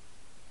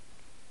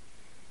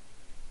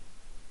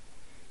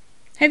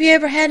 Have you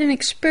ever had an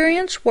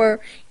experience where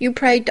you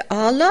prayed to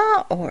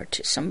Allah or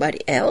to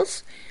somebody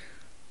else,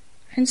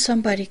 and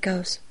somebody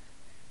goes,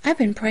 I've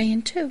been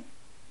praying too.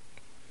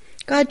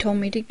 God told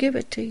me to give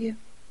it to you.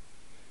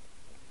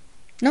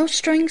 No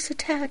strings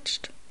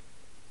attached.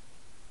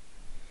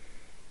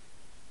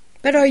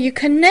 But are you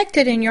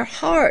connected in your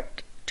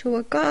heart to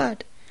a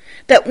God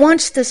that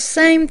wants the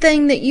same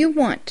thing that you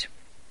want?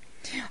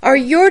 Are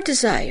your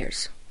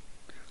desires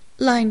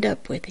lined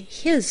up with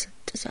His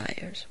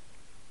desires?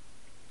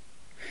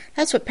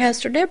 That's what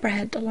Pastor Deborah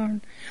had to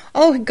learn.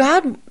 Oh,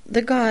 God,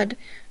 the God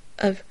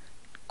of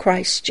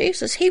Christ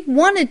Jesus, He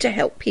wanted to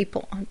help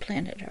people on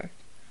planet Earth.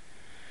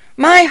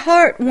 My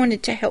heart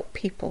wanted to help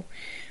people,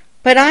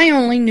 but I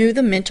only knew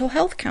the mental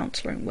health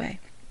counseling way.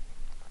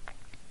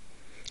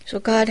 So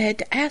God had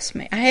to ask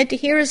me. I had to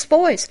hear His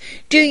voice.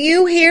 Do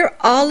you hear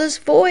Allah's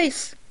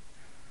voice?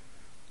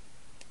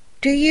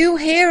 Do you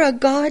hear a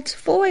God's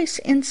voice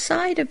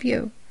inside of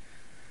you?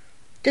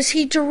 Does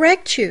He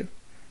direct you?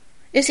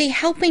 Is He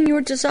helping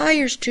your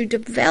desires to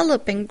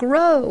develop and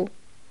grow?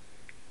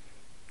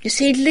 Is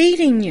He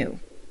leading you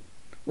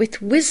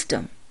with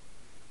wisdom?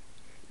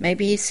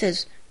 Maybe He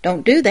says,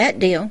 don't do that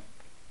deal.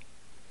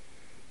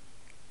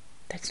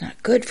 That's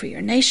not good for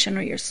your nation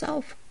or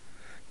yourself.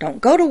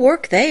 Don't go to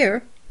work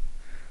there.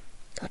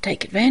 They'll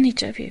take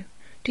advantage of you.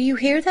 Do you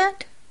hear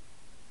that?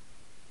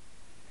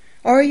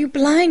 Or are you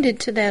blinded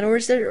to that? Or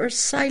is there a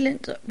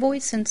silent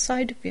voice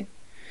inside of you?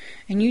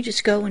 And you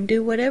just go and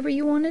do whatever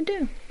you want to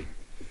do.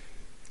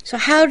 So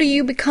how do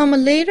you become a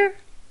leader?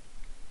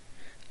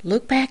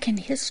 Look back in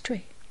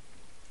history.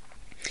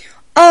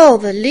 All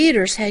the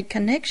leaders had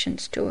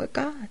connections to a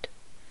God.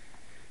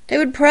 They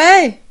would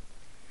pray.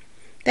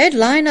 They'd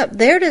line up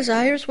their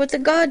desires with the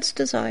God's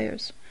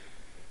desires.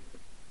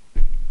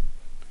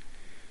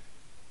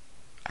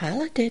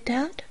 Allah did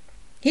that.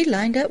 He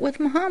lined up with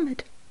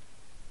Muhammad.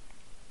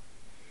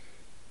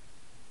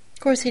 Of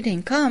course, he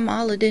didn't come.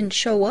 Allah didn't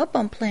show up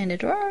on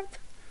planet Earth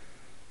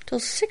till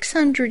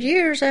 600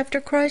 years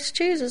after Christ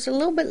Jesus, a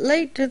little bit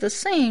late to the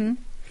scene.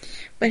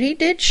 But He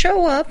did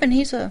show up, and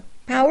He's a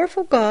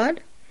powerful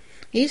God.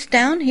 He's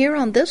down here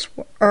on this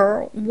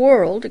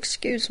world,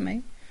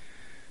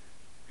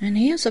 and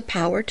He has a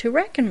power to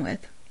reckon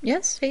with.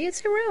 Yes, He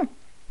is real.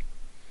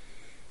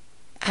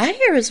 I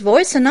hear His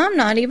voice, and I'm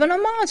not even a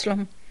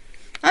Muslim.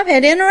 I've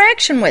had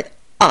interaction with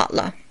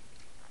Allah.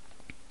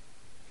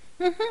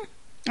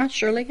 I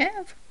surely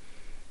have.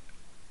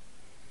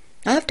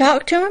 I've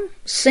talked to Him,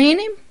 seen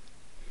Him.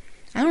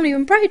 I don't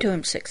even pray to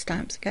Him 6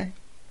 times a day.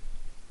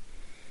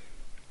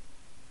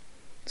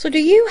 So do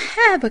you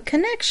have a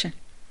connection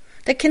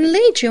that can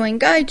lead you and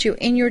guide you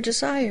in your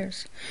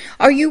desires?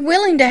 Are you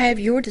willing to have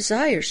your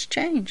desires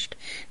changed?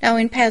 Now,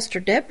 in Pastor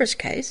Deborah's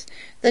case,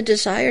 the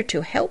desire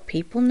to help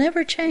people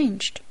never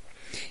changed.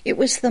 It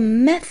was the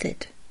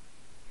method,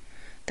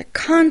 the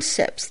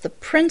concepts, the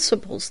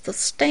principles, the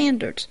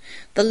standards,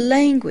 the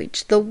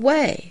language, the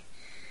way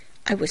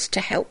I was to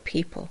help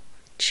people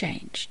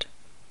changed.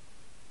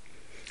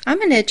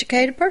 I'm an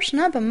educated person.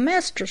 I have a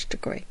master's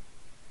degree.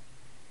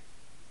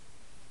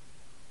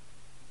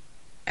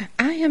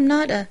 I am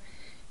not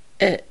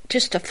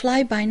just a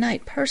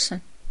fly-by-night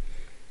person.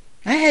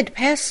 I had to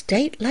pass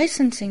state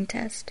licensing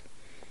test.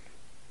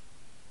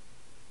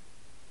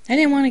 I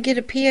didn't want to get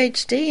a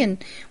PhD in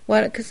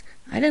because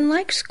I didn't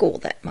like school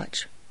that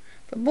much.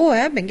 But boy,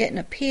 I've been getting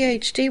a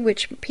PhD,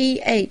 which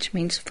PH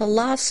means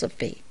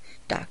philosophy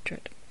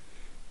doctorate.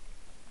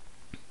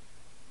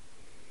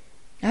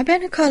 I've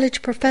been a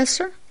college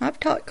professor. I've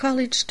taught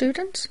college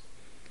students.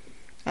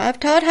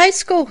 I've taught high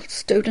school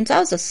students. I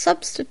was a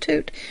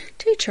substitute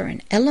teacher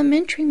in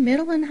elementary,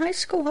 middle, and high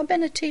school. I've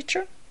been a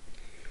teacher.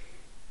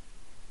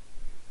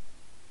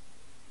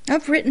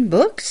 I've written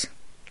books.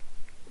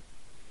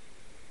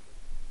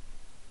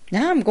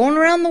 Now I'm going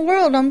around the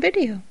world on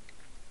video.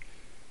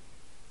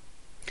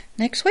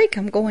 Next week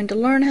I'm going to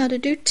learn how to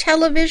do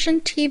television,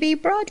 TV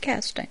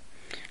broadcasting.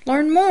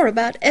 Learn more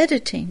about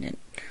editing and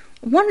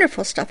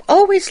wonderful stuff.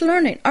 Always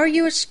learning. Are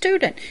you a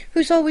student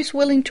who's always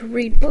willing to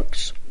read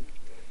books?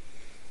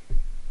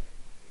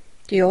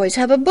 Do you always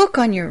have a book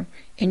in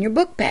your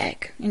book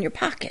bag, in your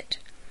pocket?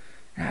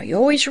 Are you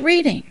always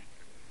reading?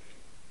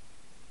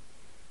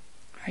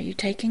 Are you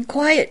taking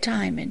quiet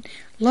time and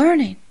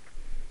learning?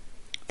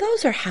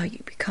 Those are how you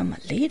become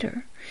a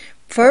leader.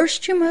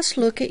 First, you must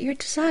look at your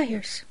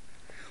desires.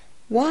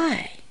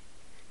 Why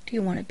do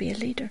you want to be a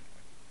leader?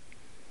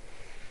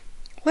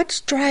 What's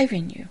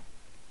driving you?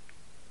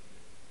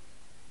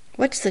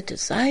 What's the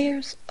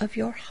desires of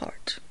your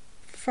heart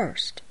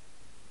first?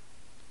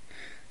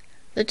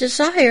 The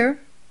desire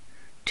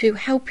to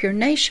help your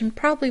nation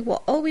probably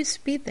will always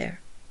be there.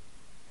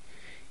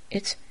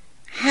 It's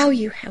how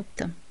you help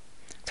them.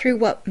 Through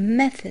what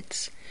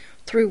methods?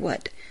 Through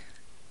what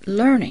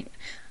learning?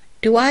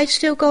 Do I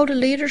still go to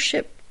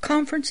leadership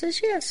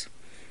conferences? Yes.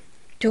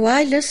 Do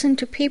I listen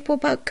to people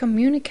about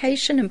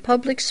communication and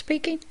public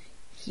speaking?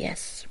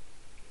 Yes.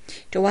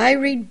 Do I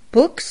read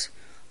books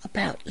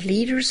about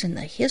leaders in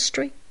the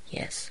history?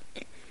 Yes.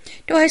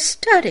 Do I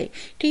study?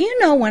 Do you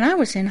know when I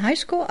was in high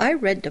school, I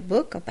read the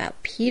book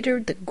about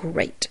Peter the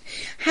Great,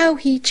 how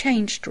he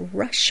changed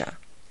Russia.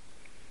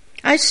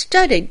 I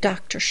studied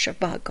Dr.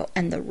 Zhivago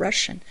and the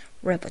Russian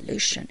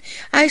Revolution.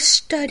 I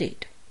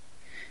studied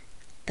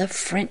the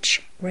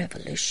French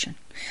Revolution.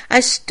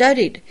 I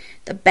studied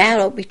the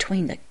battle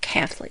between the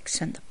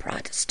Catholics and the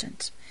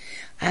Protestants.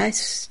 I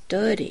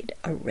studied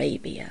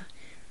Arabia.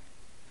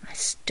 I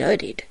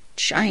studied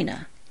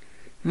China,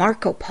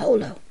 Marco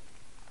Polo.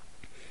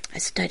 I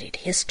studied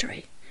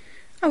history.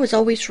 I was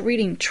always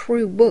reading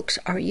true books.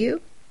 Are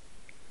you?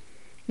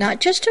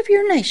 Not just of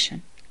your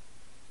nation.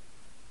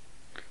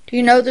 Do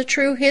you know the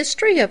true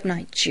history of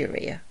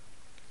Nigeria?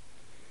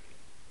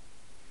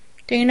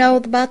 Do you know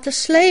about the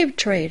slave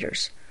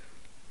traders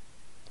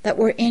that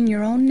were in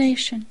your own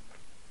nation,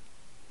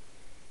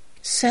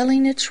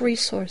 selling its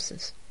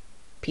resources,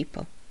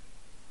 people?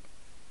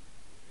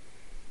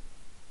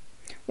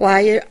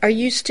 Why are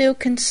you still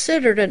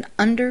considered an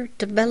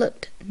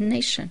underdeveloped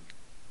nation?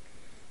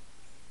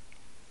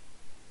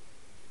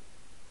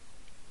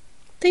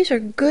 These are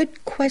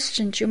good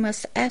questions you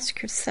must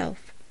ask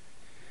yourself.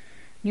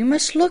 You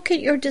must look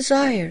at your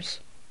desires.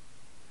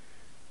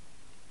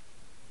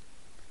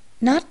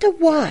 Not the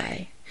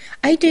why.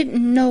 I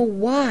didn't know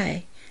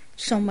why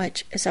so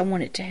much as I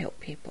wanted to help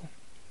people.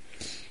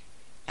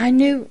 I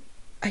knew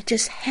I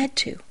just had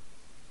to.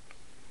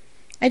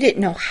 I didn't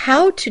know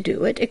how to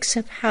do it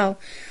except how,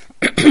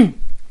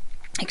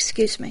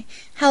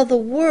 how the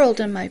world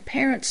and my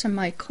parents and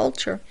my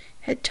culture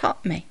had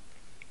taught me.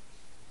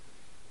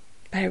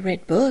 But I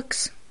read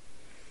books.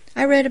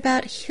 I read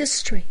about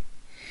history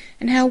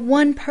and how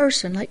one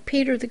person like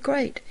Peter the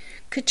Great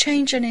could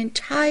change an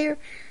entire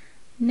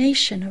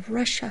nation of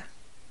Russia,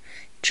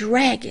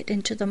 drag it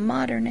into the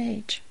modern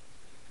age.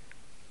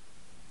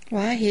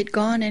 Why, he had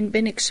gone and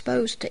been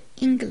exposed to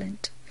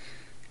England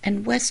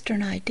and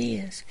Western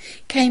ideas,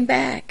 came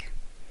back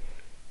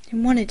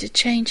and wanted to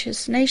change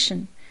his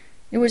nation.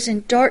 It was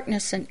in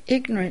darkness and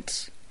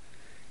ignorance,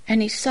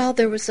 and he saw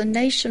there was a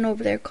nation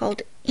over there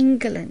called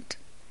England.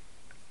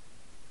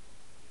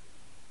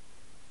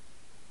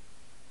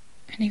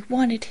 And he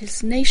wanted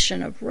his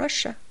nation of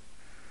Russia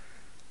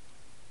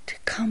to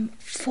come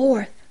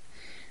forth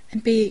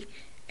and be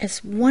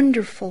as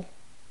wonderful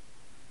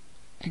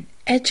and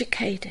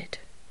educated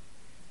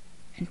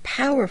and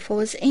powerful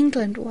as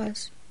England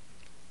was.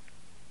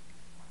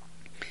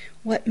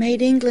 What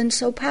made England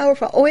so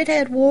powerful? Oh, it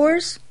had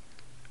wars.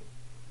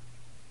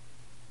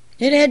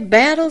 It had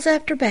battles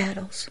after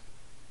battles.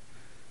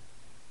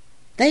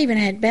 They even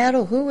had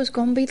battle who was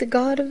going to be the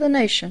god of the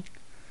nation.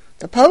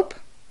 The Pope,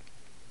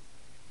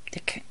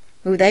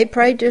 who they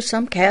prayed to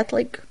some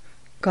Catholic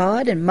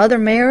God, and Mother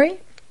Mary,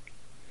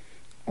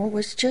 or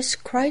was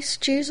just Christ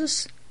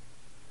Jesus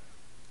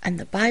and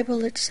the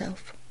Bible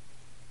itself.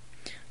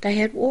 They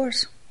had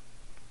wars.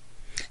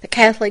 The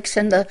Catholics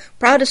and the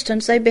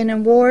Protestants, they've been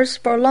in wars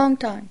for a long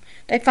time.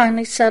 They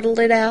finally settled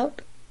it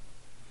out.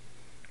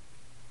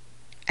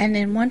 And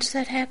then once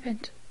that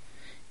happened,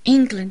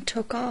 England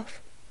took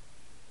off.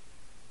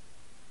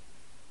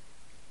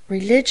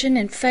 Religion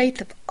and faith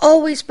have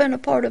always been a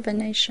part of a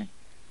nation.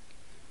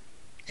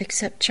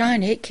 Except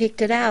China, it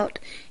kicked it out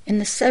in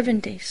the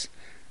 70s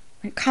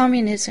when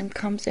communism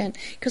comes in.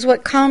 Because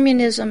what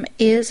communism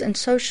is and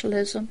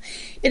socialism,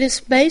 it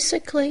is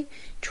basically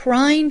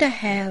trying to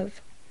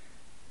have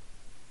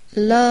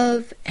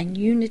love and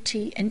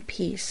unity and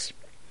peace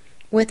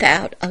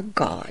without a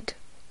God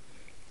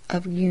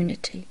of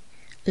unity,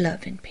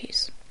 love, and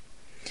peace.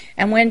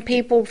 And when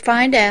people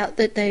find out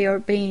that they are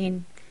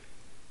being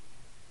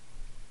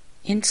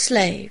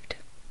enslaved,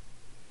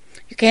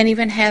 you can't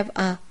even have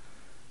a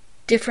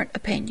different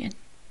opinion.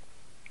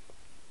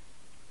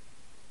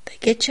 They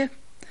get you,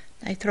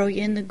 they throw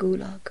you in the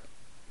gulag.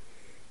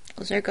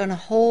 Because they're going to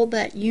hold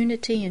that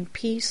unity and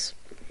peace.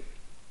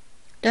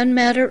 Doesn't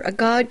matter, a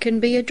god can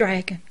be a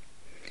dragon.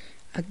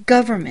 A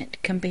government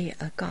can be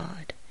a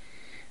god.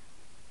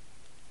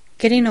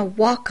 Getting a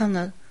walk on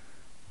the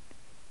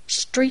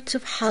streets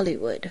of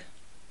Hollywood,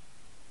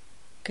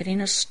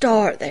 getting a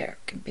star there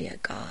can be a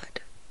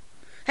god.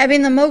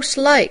 Having the most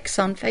likes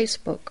on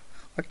Facebook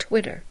or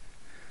Twitter,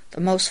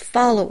 the most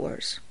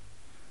followers,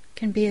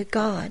 can be a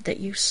god that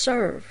you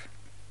serve.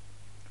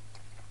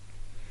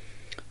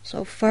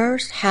 So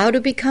first, how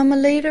to become a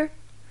leader?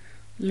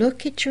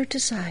 Look at your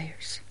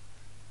desires.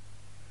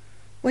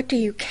 What do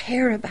you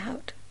care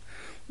about?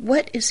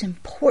 What is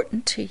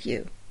important to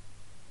you?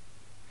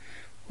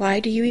 Why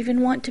do you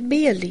even want to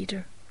be a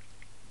leader?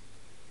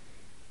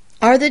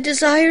 Are the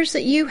desires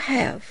that you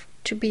have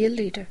to be a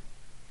leader,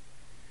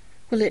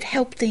 will it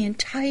help the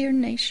entire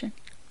nation?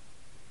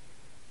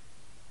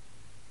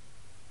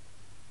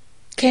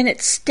 Can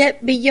it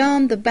step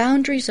beyond the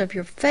boundaries of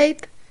your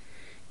faith,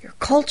 your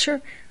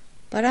culture?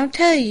 But I'll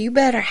tell you, you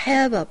better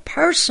have a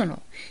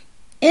personal,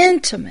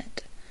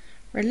 intimate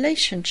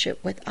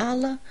relationship with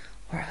Allah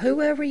or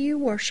whoever you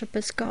worship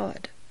as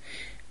God.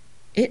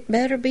 It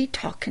better be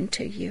talking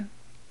to you.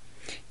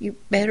 You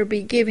better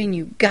be giving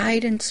you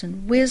guidance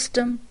and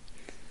wisdom,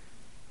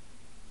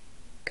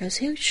 because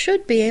he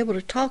should be able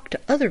to talk to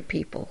other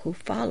people who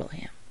follow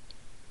him.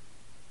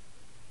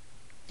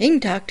 He can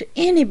talk to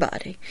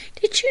anybody.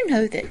 Did you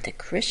know that the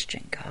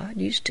Christian God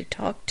used to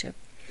talk to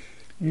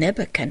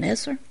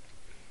Nebuchadnezzar?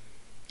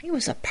 He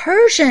was a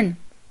Persian.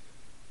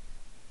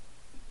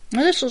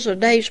 Now, this was the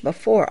days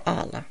before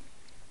Allah.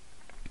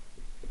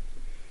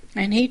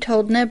 And he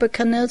told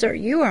Nebuchadnezzar,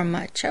 you are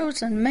my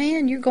chosen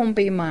man. You're going to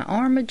be my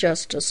arm of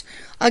justice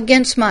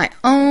against my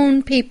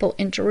own people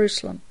in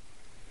Jerusalem.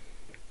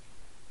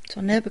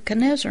 So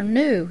Nebuchadnezzar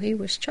knew he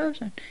was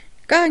chosen.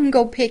 God can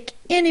go pick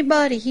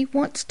anybody he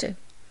wants to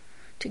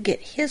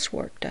get his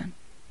work done.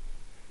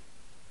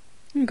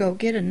 And go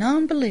get a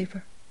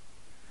non-believer.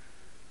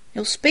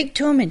 You'll speak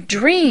to him in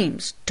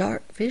dreams,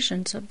 dark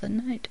visions of the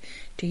night.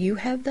 Do you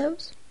have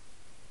those?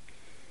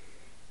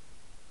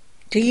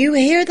 Do you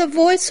hear the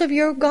voice of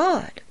your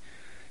God?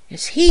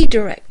 Is he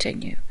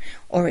directing you?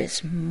 Or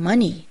is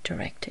money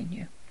directing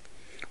you?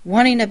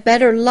 Wanting a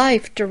better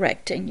life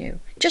directing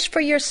you? Just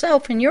for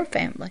yourself and your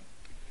family.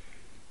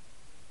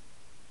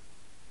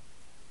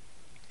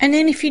 And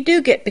then if you do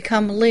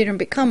become a leader and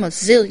become a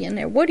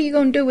zillionaire, what are you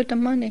going to do with the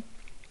money?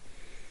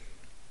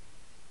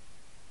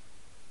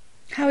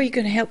 How are you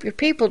going to help your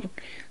people?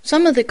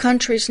 Some of the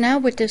countries now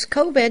with this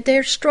COVID,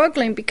 they're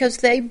struggling because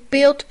they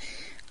built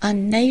a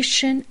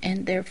nation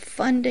and they're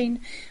funding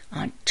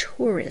on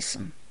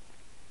tourism.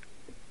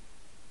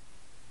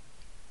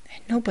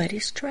 And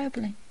nobody's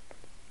traveling.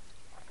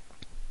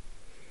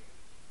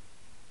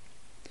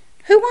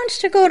 Who wants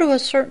to go to a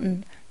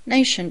certain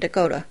nation to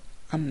go to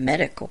a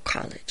medical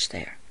college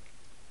there?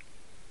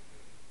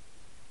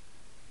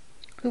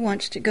 Who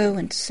wants to go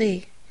and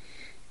see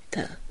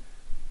the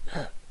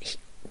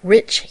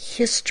rich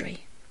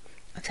history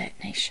of that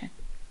nation?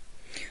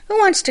 Who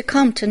wants to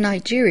come to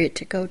Nigeria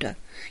to go to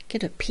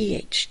get a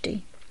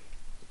PhD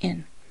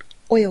in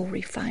oil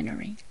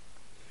refinery?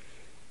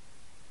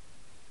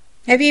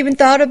 Have you even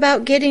thought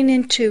about getting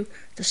into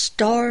the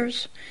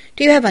stars?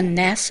 Do you have a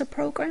NASA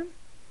program?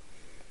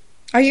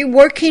 Are you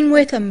working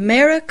with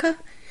America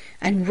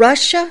and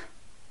Russia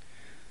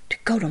to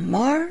go to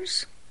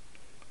Mars?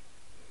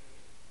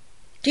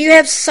 Do you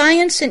have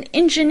science and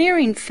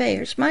engineering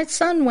fairs? My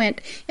son went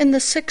in the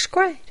 6th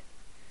grade.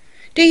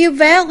 Do you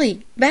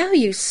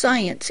value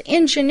science,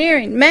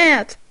 engineering,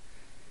 math,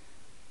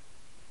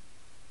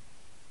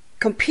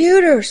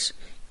 computers,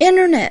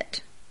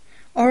 internet?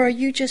 Or are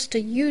you just a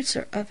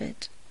user of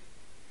it?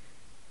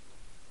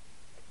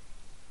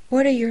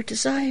 What are your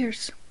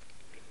desires?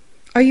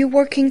 Are you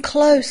working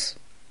close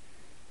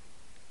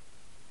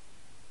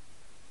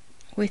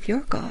with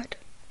your God?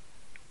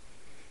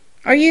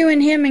 Are you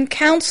and him in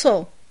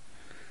counsel?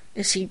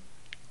 Is he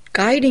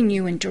guiding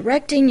you and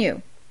directing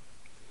you?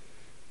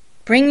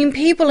 Bringing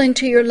people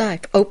into your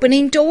life,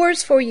 opening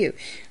doors for you.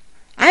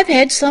 I've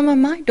had some of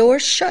my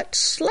doors shut,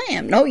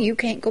 slammed. No, you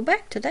can't go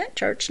back to that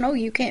church. No,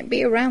 you can't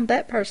be around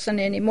that person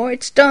anymore.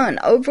 It's done,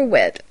 over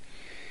with.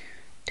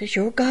 Does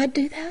your God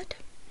do that?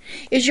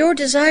 Is your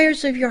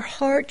desires of your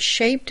heart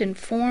shaped and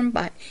formed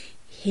by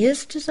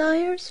his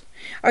desires?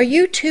 Are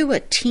you two a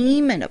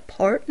team and a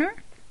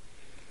partner,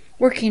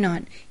 working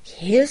on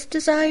his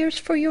desires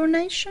for your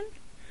nation?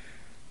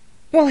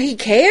 Well, he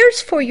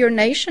cares for your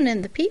nation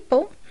and the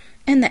people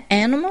and the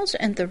animals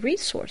and the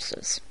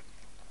resources.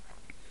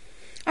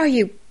 Are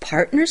you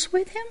partners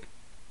with him?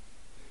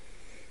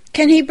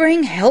 Can he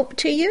bring help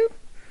to you?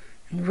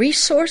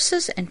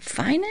 Resources and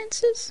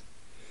finances?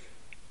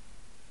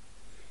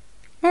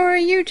 Or are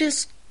you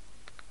just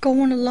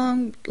going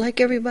along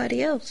like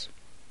everybody else?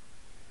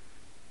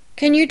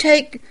 Can you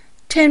take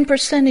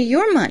 10% of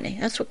your money,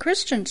 that's what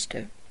Christians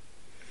do,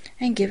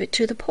 and give it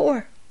to the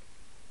poor?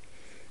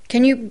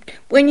 Can you,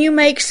 when you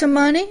make some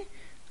money,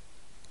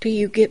 do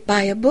you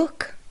buy a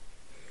book?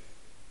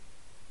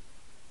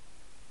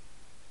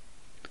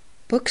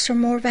 Books are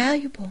more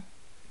valuable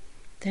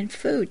than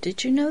food.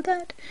 Did you know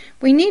that?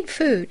 We need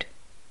food.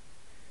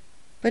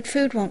 But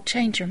food won't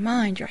change your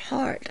mind, your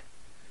heart.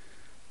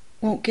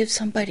 Won't give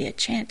somebody a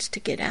chance to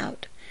get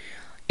out.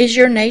 Is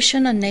your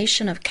nation a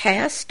nation of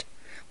caste,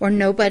 where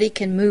nobody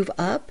can move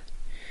up?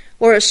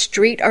 Where a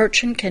street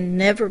urchin can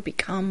never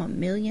become a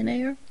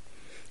millionaire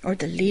or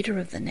the leader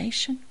of the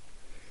nation?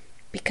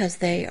 Because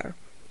they are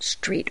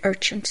street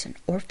urchins and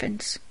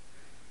orphans?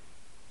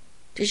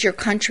 Does your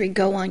country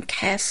go on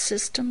caste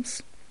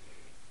systems?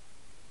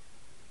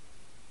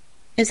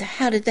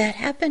 How did that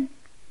happen?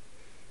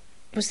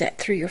 Was that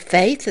through your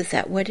faith? Is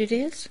that what it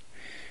is?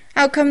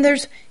 How come do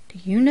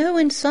you know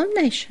in some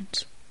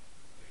nations,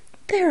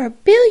 there are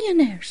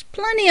billionaires,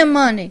 plenty of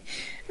money.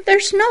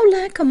 There's no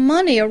lack of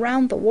money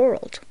around the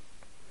world.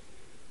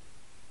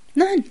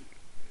 None.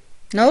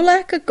 No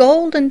lack of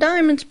gold and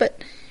diamonds,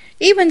 but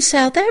even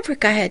South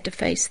Africa had to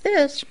face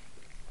this.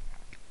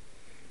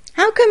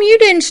 How come you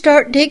didn't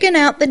start digging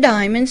out the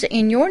diamonds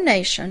in your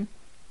nation,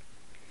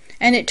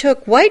 and it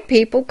took white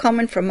people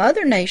coming from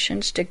other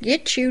nations to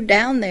get you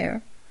down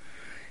there?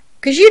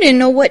 Because you didn't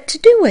know what to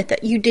do with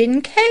it. You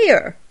didn't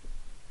care.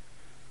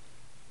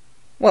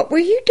 What were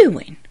you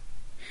doing?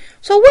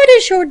 So what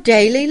is your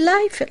daily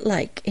life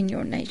like in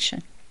your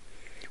nation?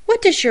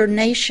 What is your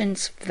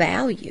nation's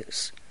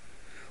values?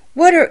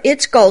 What are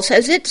its goals?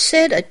 Has it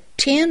set a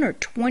 10 or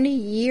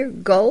 20-year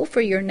goal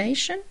for your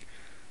nation?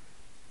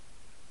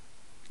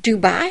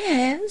 Dubai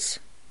has.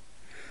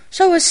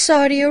 So has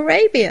Saudi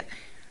Arabia.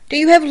 Do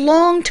you have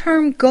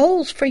long-term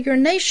goals for your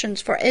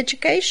nations for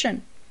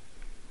education?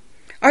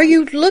 Are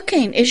you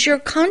looking? Is your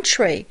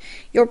country,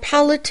 your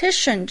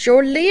politicians,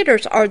 your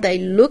leaders, are they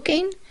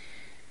looking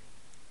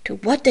to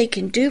what they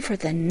can do for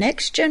the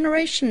next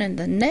generation and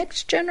the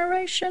next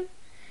generation?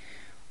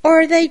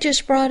 Or are they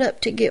just brought up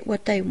to get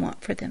what they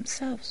want for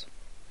themselves?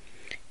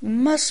 You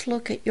must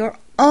look at your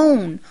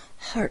own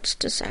heart's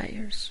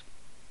desires.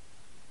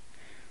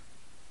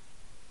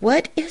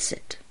 What is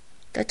it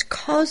that's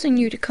causing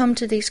you to come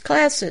to these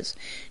classes,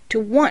 to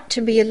want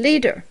to be a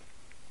leader?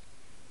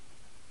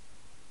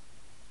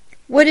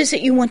 What is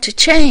it you want to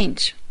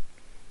change?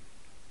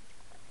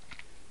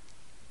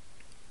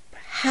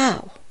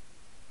 How?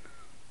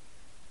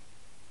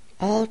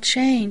 All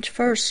change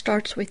first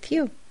starts with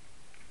you.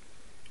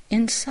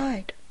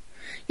 Inside.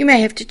 You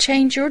may have to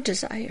change your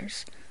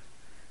desires.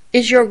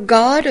 Is your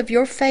God of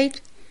your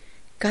faith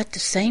got the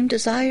same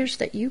desires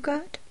that you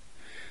got?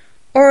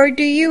 Or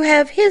do you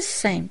have his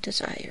same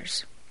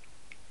desires?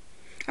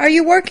 Are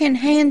you working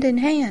hand in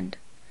hand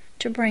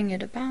to bring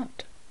it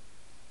about?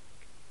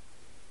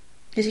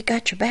 Has he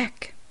got your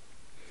back?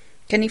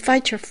 Can he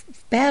fight your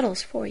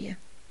battles for you?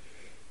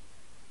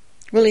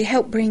 Will he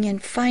help bring in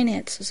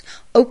finances,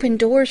 open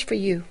doors for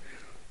you,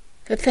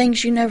 for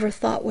things you never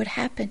thought would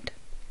happen?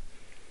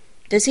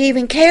 Does he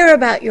even care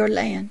about your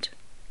land?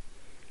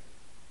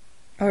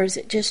 Or is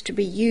it just to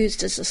be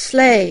used as a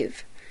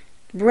slave,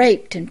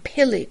 raped and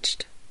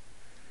pillaged,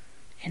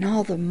 and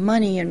all the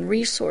money and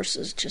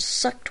resources just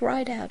sucked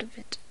right out of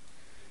it?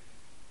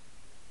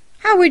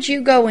 How would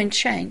you go and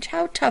change?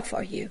 How tough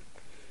are you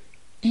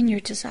in your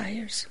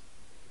desires?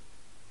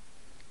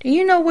 Do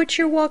you know what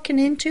you're walking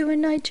into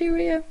in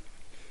Nigeria?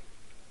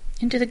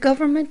 Into the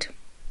government?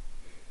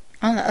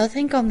 I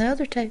think on the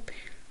other tape.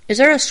 Is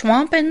there a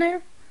swamp in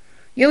there?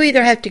 You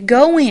either have to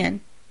go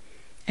in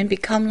and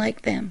become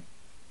like them,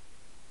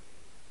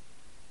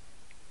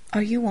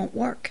 or you won't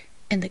work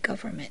in the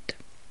government.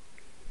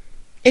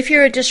 If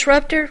you're a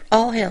disruptor,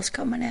 all hell's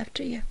coming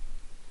after you.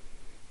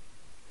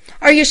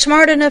 Are you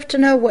smart enough to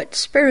know what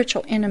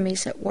spiritual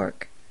enemies at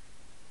work?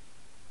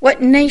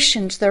 What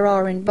nations there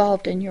are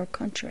involved in your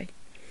country?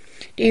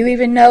 Do you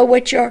even know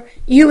what your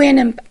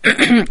UN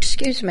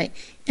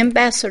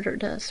ambassador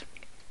does?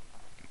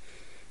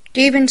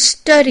 Do you even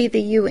study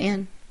the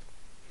UN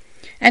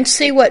and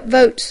see what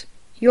votes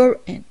your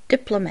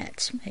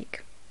diplomats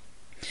make?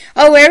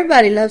 Oh,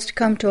 everybody loves to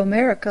come to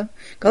America,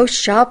 go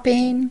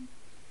shopping.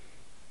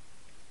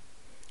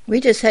 We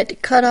just had to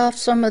cut off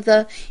some of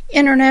the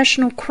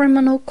International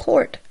Criminal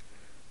Court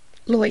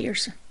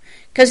lawyers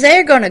because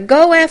they're going to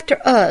go after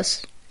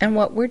us and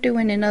what we're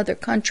doing in other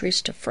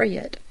countries to free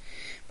it.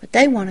 But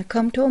they want to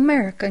come to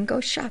America and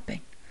go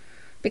shopping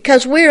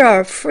because we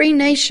are a free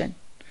nation.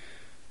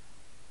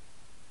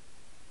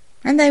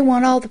 And they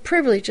want all the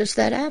privileges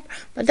that happen,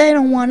 but they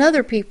don't want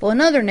other people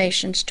in other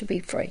nations to be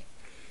free.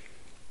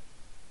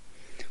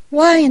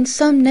 Why in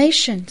some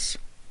nations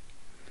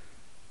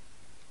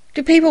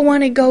do people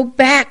want to go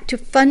back to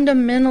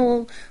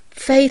fundamental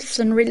faiths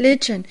and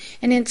religion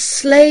and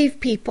enslave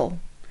people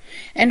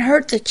and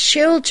hurt the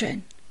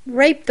children,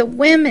 rape the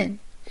women?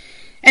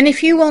 And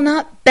if you will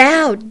not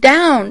bow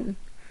down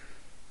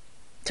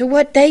to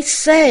what they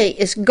say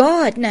is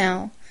God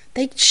now,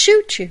 they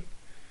shoot you.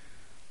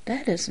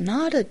 That is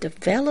not a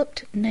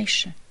developed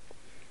nation.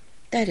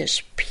 That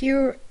is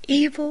pure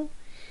evil,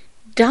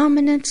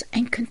 dominance,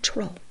 and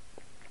control.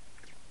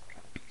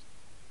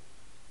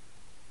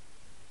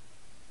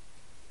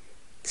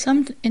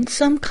 In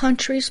some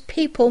countries,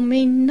 people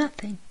mean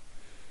nothing.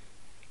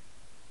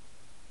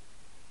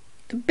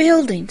 The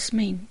buildings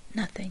mean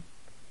nothing.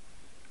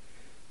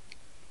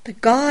 The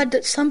God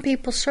that some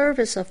people serve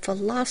is a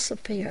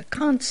philosophy, a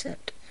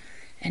concept,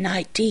 an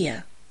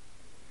idea,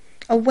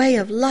 a way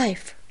of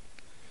life.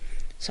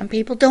 Some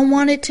people don't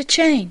want it to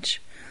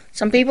change.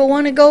 Some people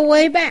want to go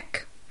way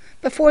back,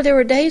 before there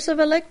were days of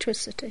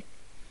electricity.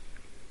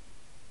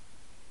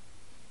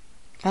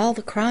 All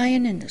the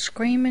crying and the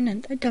screaming,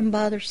 and it doesn't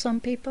bother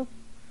some people.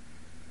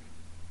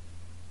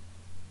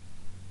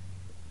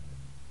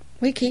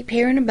 We keep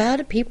hearing about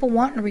it, people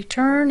wanting to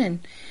return and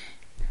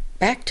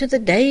back to the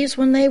days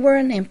when they were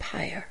an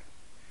empire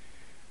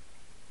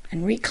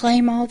and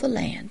reclaim all the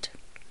land.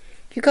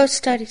 You go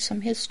study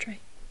some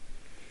history.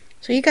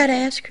 So you got to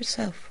ask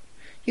yourself,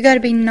 you got to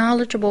be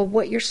knowledgeable of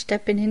what you're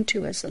stepping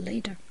into as a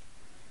leader.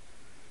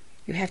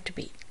 You have to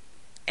be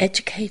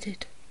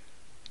educated,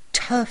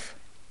 tough.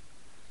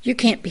 You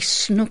can't be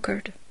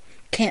snookered,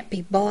 can't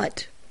be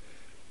bought,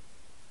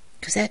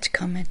 because that's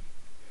coming.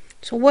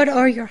 So what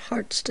are your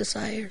heart's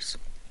desires?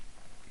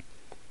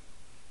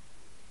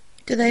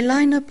 Do they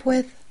line up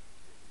with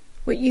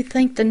what you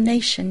think the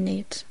nation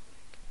needs?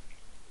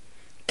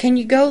 Can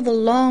you go the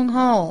long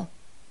haul?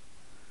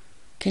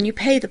 Can you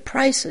pay the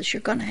prices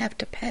you're going to have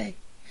to pay?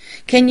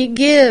 Can you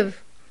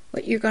give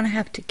what you're going to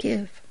have to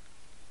give?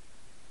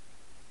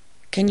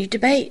 Can you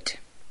debate?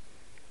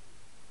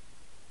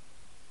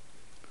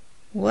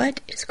 What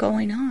is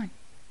going on?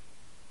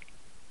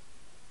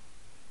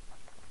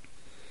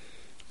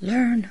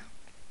 Learn.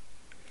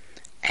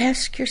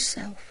 Ask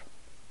yourself,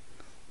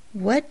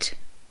 what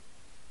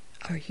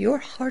are your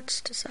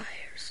heart's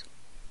desires?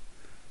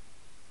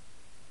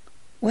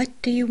 What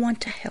do you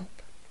want to help?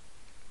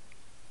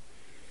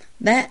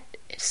 That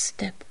is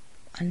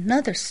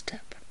another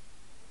step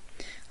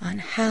on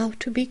how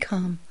to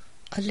become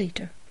a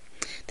leader.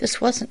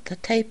 This wasn't the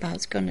tape I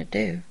was going to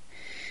do.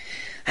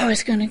 I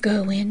was going to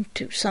go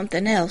into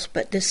something else,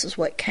 but this is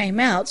what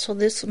came out, so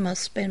this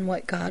must have been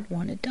what God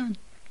wanted done.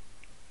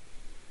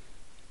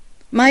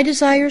 My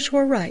desires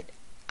were right.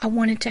 I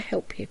wanted to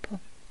help people.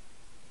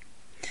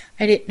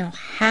 I didn't know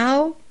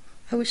how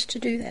I was to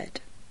do that.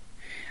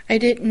 I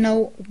didn't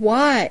know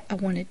why I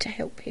wanted to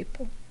help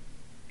people.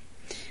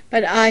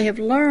 But I have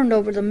learned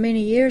over the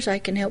many years I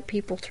can help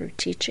people through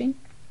teaching,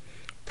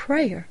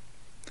 prayer,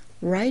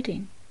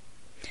 writing,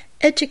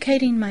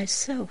 educating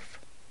myself,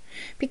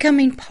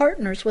 becoming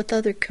partners with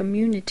other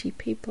community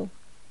people.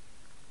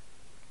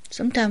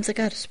 Sometimes I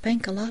got to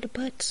spank a lot of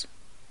butts.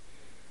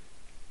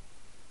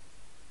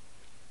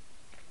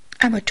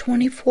 I'm a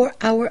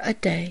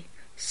 24-hour-a-day,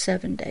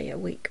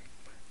 7-day-a-week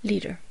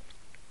leader.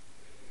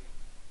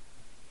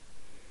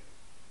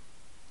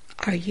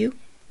 Are you?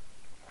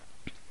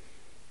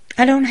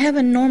 I don't have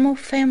a normal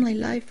family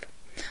life.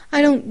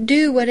 I don't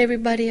do what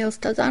everybody else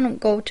does. I don't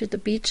go to the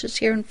beaches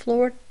here in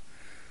Florida.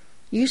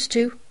 Used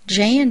to.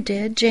 Jan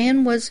did.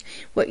 Jan was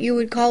what you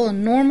would call a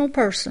normal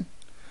person.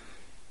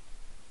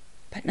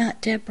 But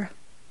not Deborah.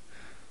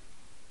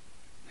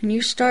 When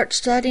you start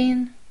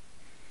studying,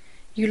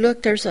 you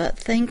look, there's a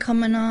thing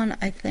coming on,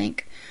 I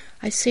think.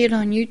 I see it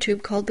on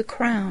YouTube called The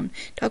Crown.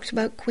 It talks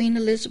about Queen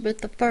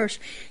Elizabeth I.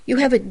 You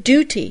have a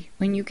duty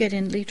when you get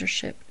in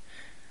leadership.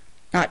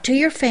 Not to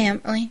your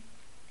family,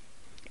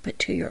 but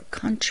to your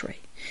country.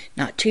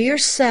 Not to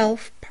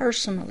yourself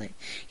personally.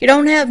 You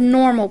don't have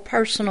normal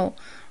personal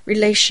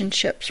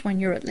relationships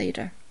when you're a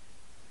leader.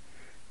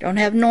 Don't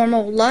have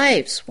normal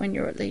lives when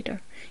you're a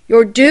leader.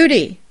 Your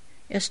duty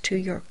is to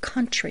your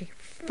country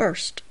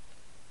first.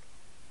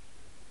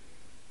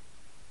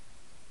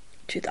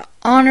 To the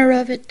honor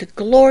of it, the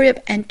glory of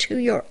it, and to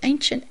your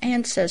ancient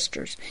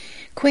ancestors.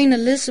 Queen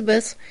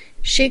Elizabeth,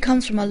 she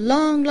comes from a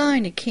long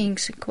line of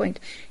kings and queens.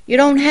 You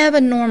don't have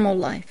a normal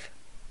life.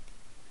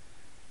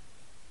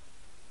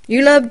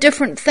 You love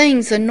different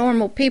things than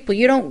normal people.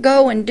 You don't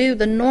go and do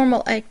the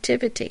normal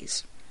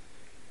activities.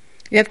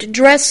 You have to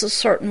dress a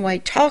certain way,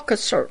 talk a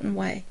certain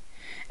way,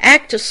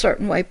 act a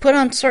certain way, put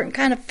on certain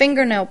kind of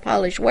fingernail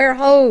polish, wear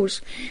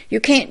hose. You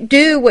can't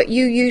do what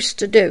you used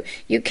to do.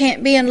 You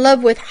can't be in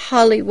love with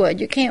Hollywood.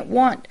 You can't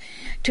want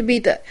to be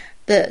the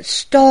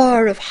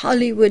star of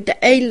Hollywood, the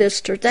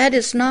A-lister. That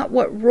is not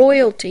what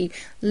royalty,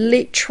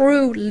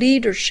 true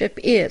leadership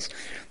is.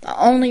 The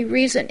only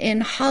reason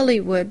in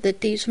Hollywood that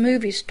these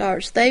movie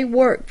stars, they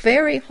work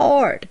very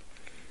hard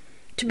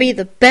to be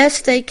the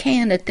best they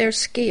can at their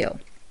skill.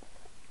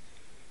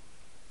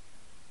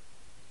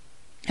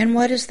 And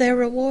what is their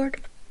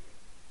reward?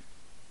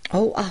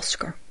 Oh,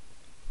 Oscar.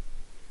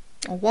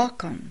 A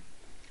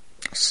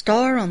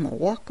star on the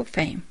Walk of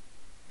Fame.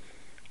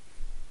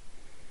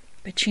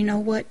 But you know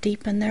what?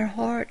 Deep in their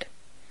heart,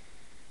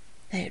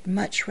 they'd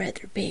much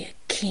rather be a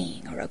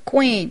king or a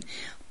queen,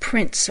 a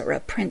prince or a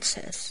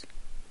princess.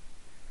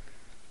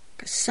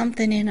 Because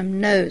something in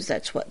them knows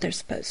that's what they're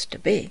supposed to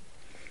be.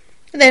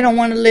 They don't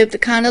want to live the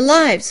kind of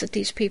lives that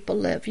these people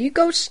live. You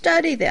go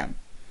study them.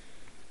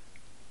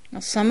 Now,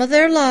 some of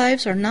their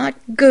lives are not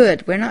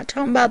good. We're not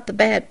talking about the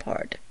bad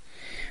part.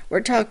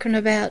 We're talking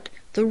about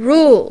the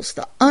rules,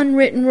 the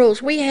unwritten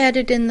rules. We had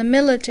it in the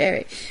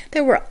military.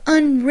 There were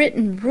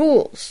unwritten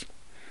rules.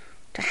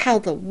 to how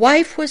the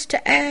wife was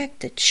to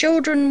act, the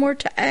children were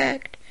to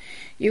act.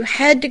 You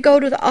had to go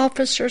to the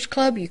officers'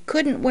 club. You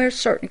couldn't wear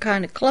certain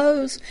kind of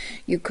clothes.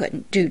 You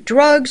couldn't do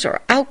drugs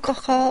or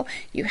alcohol.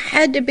 You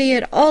had to be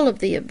at all of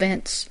the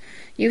events.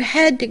 You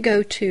had to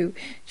go to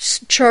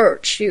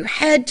church. You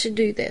had to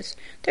do this.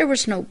 There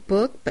was no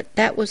book, but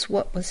that was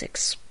what was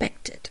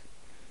expected.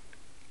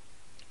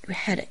 You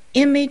had an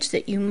image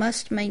that you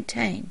must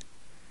maintain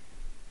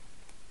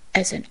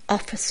as an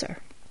officer.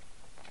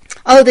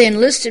 Oh, the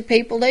enlisted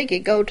people, they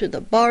could go to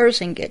the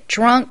bars and get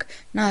drunk,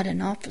 not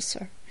an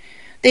officer.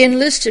 The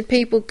enlisted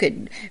people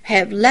could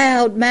have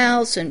loud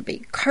mouths and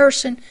be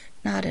cursing,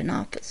 not an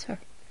officer.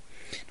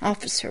 An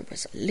officer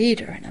was a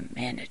leader and a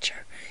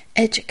manager,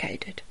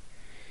 educated.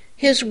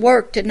 His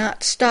work did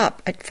not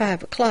stop at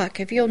 5 o'clock.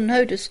 If you'll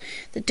notice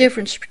the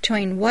difference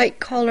between white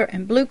collar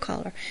and blue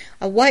collar,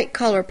 a white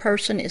collar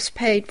person is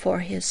paid for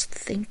his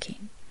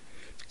thinking,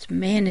 his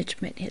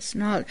management, his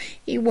knowledge.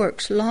 He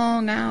works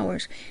long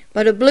hours.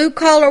 But a blue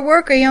collar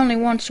worker, he only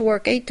wants to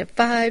work 8 to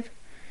 5.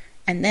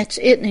 And that's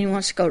it, and he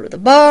wants to go to the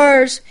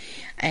bars,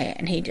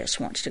 and he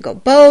just wants to go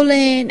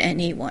bowling, and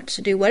he wants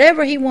to do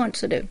whatever he wants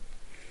to do.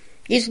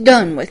 He's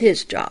done with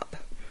his job,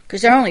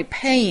 because they're only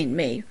paying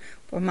me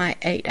for my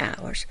 8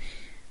 hours.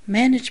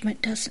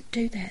 Management doesn't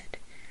do that.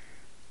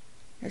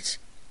 It's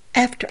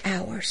after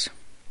hours,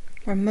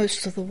 where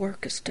most of the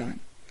work is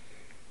done.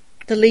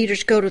 The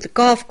leaders go to the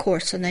golf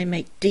course, and they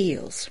make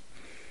deals.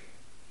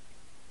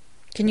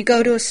 Can you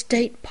go to a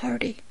state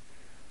party?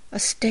 A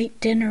state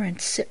dinner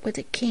and sit with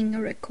a king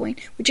or a queen?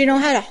 Would you know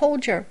how to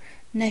hold your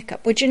neck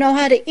up? Would you know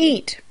how to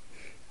eat?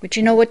 Would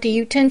you know what the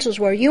utensils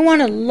were? You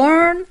want to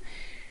learn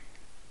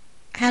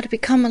how to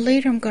become a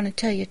leader? I'm going to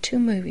tell you 2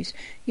 movies.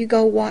 You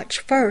go watch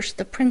first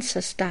The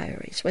Princess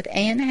Diaries with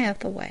Anne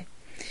Hathaway.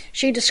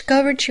 She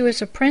discovered she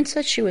was a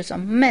princess. She was a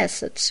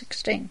mess at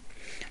 16.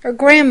 Her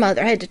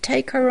grandmother had to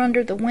take her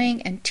under the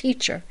wing and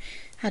teach her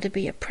how to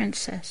be a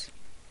princess.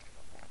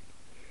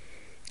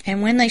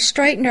 And when they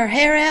straightened her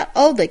hair out,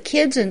 oh, the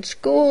kids in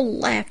school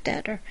laughed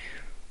at her.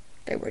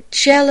 They were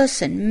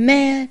jealous and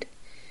mad.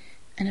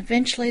 And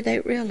eventually they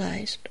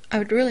realized, I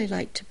would really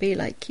like to be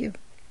like you.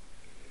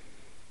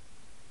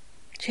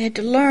 She had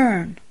to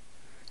learn.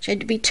 She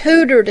had to be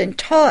tutored and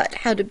taught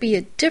how to be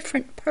a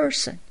different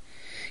person.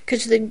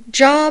 Because the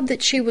job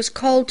that she was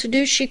called to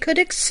do, she could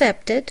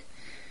accept it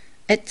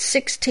at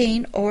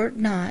 16 or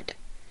not,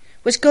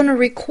 was going to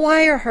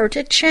require her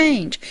to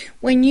change.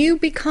 When you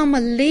become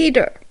a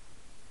leader,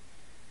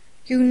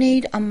 you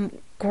need a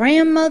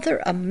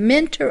grandmother, a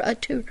mentor, a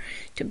tutor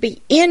to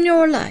be in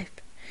your life,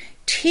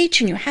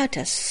 teaching you how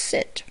to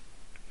sit,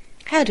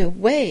 how to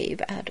wave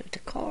out of the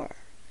car,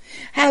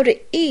 how to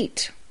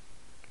eat,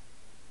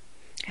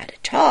 how to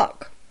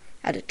talk,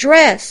 how to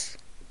dress,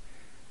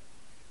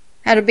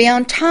 how to be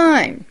on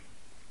time,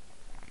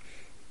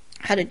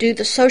 how to do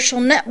the social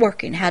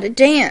networking, how to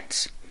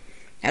dance,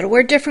 how to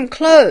wear different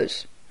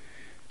clothes.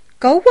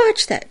 Go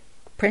watch that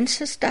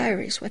Princess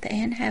Diaries with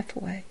Anne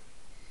Hathaway.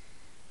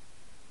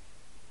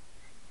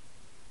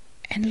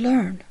 And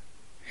learn.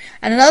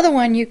 And another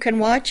one you can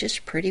watch is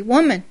Pretty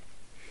Woman.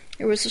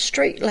 There was a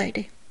street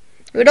lady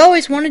who had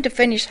always wanted to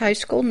finish high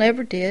school,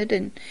 never did,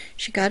 and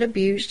she got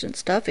abused and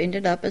stuff,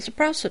 ended up as a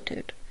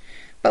prostitute.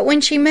 But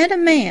when she met a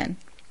man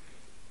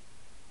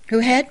who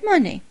had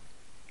money,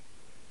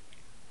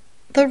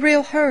 the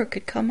real her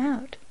could come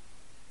out.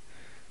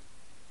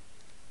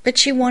 But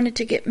she wanted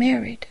to get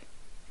married.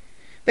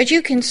 But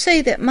you can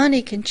see that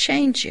money can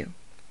change you.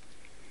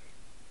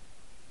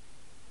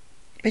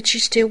 But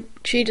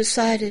she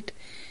decided,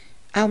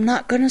 I'm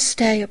not going to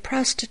stay a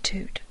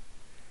prostitute.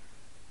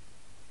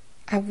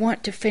 I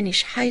want to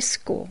finish high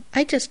school.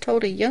 I just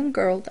told a young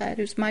girl that,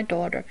 who's my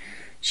daughter,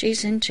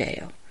 she's in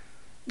jail.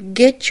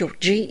 Get your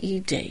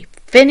GED.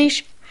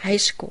 Finish high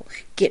school.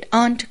 Get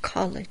on to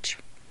college.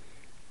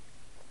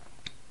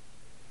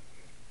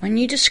 When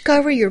you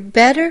discover you're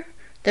better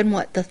than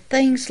what the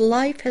things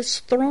life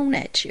has thrown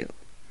at you,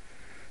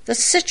 the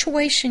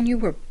situation you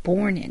were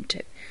born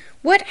into,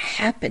 what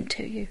happened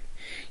to you,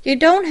 you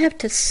don't have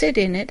to sit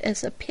in it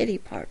as a pity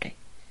party.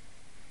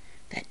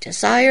 That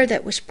desire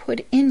that was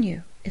put in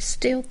you is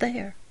still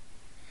there.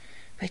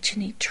 But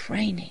you need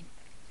training.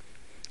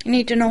 You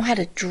need to know how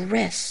to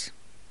dress.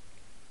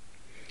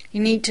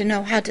 You need to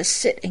know how to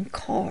sit in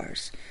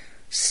cars,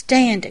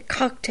 stand at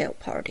cocktail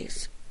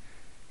parties,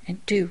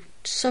 and do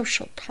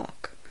social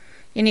talk.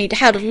 You need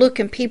how to look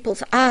in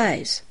people's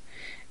eyes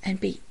and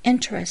be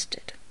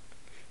interested.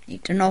 You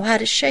need to know how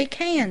to shake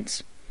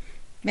hands.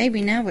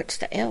 Maybe now it's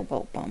the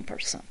elbow bump or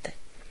something.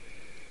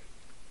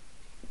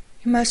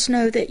 You must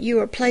know that you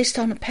are placed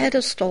on a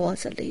pedestal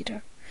as a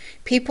leader.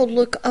 People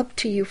look up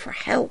to you for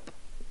help.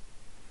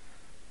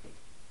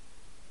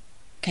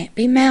 Can't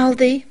be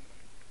mouthy.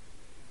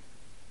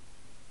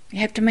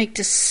 You have to make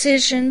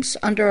decisions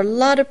under a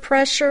lot of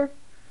pressure,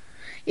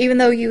 even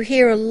though you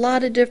hear a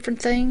lot of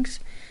different things,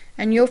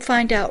 and you'll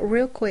find out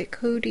real quick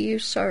who do you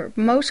serve.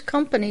 Most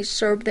companies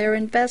serve their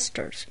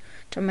investors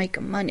to make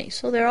them money,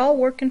 so they're all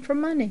working for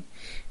money.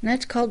 And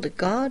that's called the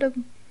God of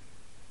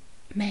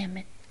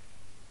Mammon.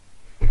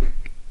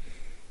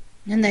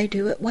 And they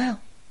do it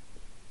well.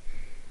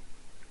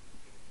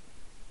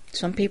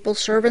 Some people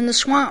serve in the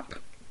swamp.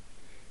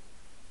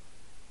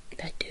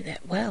 They do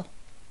that well.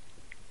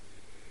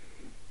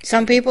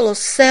 Some people will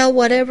sell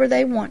whatever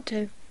they want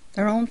to,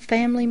 their own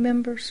family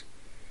members,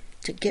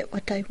 to get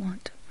what they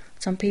want.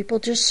 Some people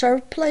just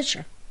serve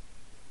pleasure.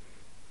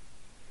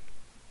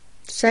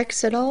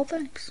 Sex at all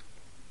things.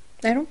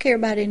 They don't care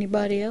about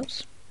anybody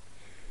else.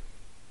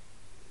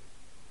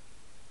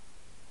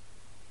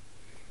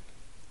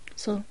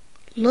 So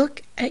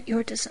look at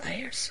your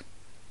desires.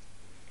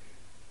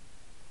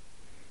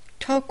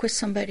 Talk with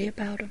somebody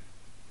about them.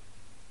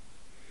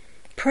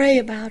 Pray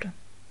about them.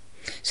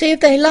 See if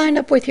they line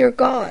up with your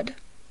God.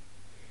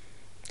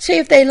 See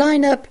if they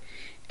line up,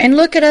 and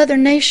look at other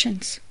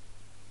nations.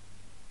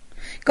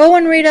 Go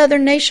and read other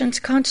nations'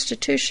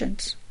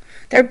 constitutions,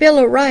 their Bill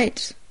of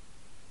Rights.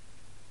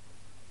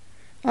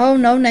 Oh,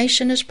 no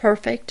nation is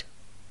perfect.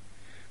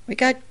 We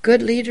got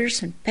good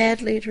leaders and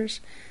bad leaders,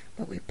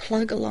 but we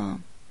plug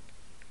along.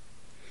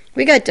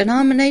 We got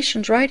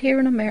denominations right here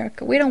in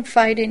America. We don't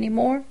fight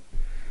anymore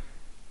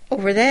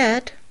over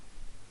that.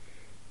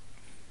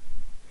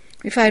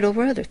 We fight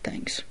over other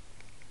things.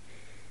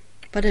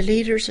 But a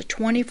leader's a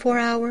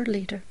 24-hour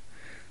leader.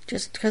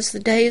 Just because the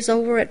day is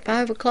over at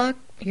 5 o'clock,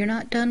 you're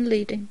not done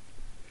leading.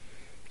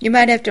 You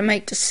might have to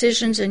make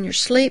decisions in your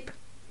sleep.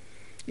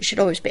 You should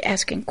always be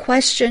asking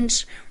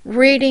questions,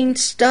 reading,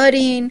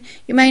 studying.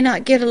 You may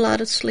not get a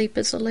lot of sleep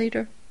as a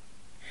leader.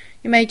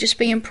 You may just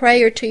be in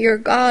prayer to your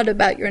God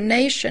about your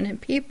nation and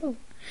people.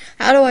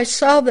 How do I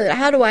solve it?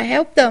 How do I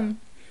help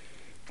them?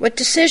 What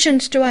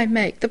decisions do I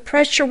make? The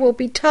pressure will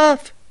be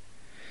tough.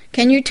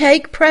 Can you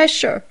take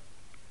pressure?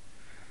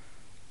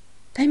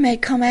 They may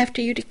come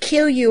after you to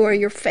kill you or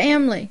your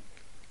family.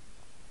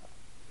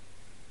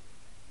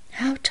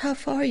 How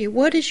tough are you?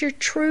 What is your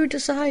true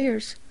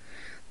desires?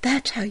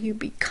 That's how you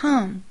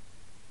become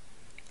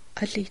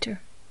a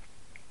leader.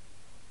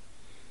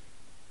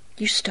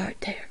 You start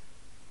there.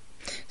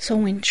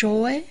 So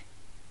enjoy.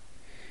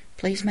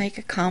 Please make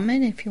a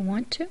comment if you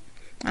want to.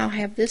 I'll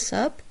have this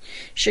up.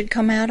 Should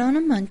come out on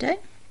a Monday.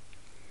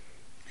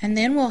 And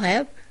then we'll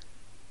have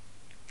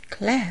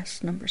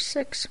class number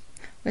 6,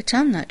 which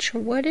I'm not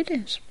sure what it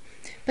is.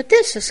 But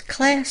this is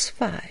class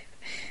 5,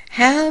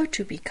 How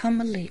to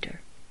Become a Leader.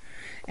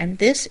 And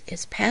this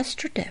is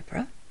Pastor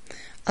Deborah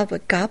of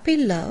Agape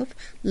Love,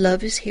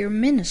 Love is Here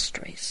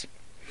Ministries,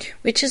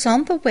 which is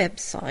on the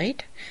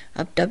website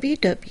of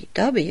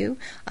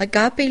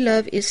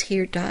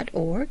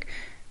www.agapeloveishere.org.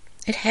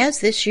 It has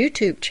this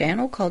YouTube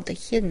channel called The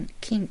Hidden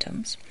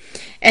Kingdoms,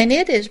 and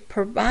it is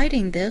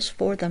providing this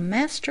for the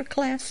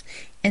Masterclass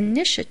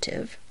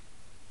Initiative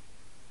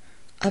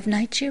of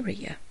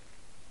Nigeria.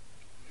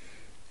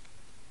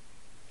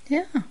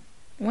 Yeah,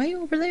 way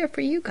over there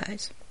for you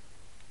guys.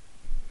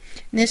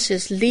 This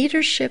is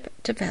leadership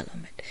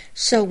development.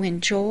 So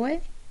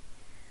enjoy,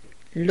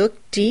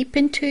 look deep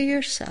into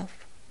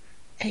yourself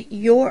at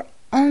your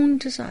own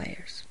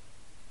desires,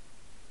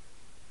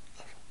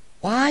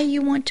 why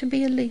you want to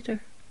be a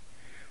leader.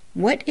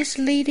 What is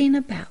leading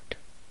about?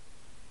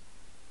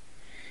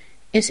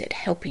 Is it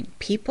helping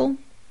people?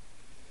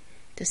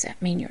 Does that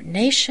mean your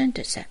nation?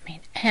 Does that mean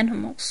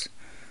animals?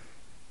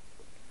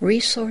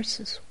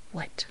 Resources?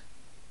 What?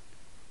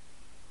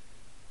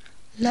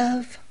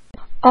 Love.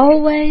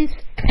 Always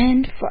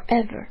and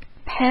forever,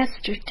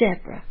 Pastor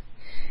Deborah.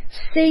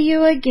 See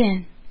you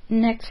again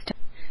next time.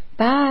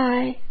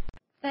 Bye.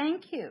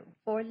 Thank you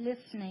for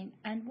listening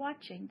and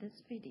watching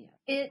this video.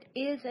 It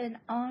is an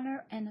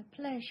honor and a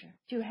pleasure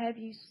to have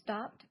you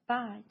stopped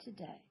by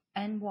today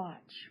and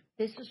watch.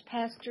 This is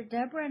Pastor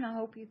Deborah, and I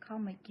hope you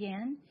come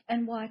again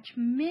and watch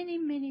many,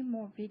 many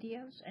more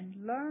videos and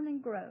learn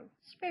and grow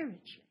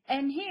spiritually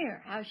and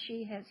hear how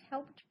she has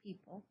helped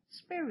people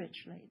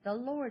spiritually, the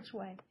Lord's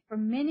way, for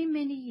many,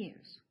 many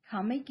years.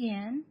 Come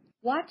again,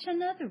 watch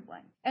another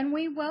one, and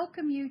we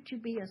welcome you to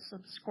be a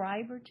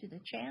subscriber to the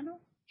channel,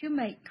 to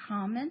make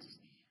comments,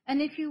 and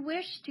if you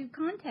wish to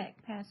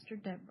contact Pastor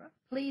Deborah,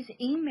 please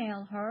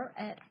email her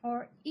at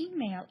her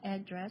email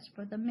address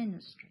for the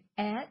ministry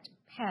at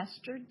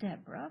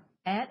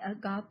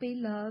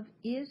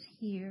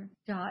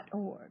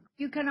pastordeborah@agapeloveishere.org.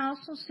 You can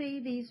also see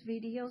these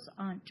videos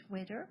on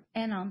Twitter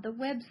and on the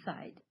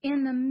website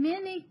in the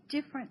many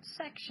different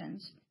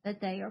sections that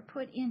they are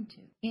put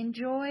into.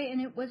 Enjoy,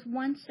 and it was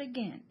once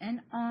again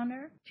an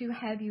honor to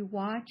have you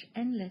watch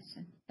and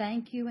listen.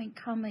 Thank you, and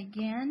come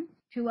again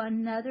to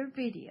another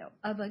video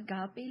of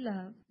Agape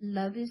Love,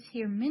 Love is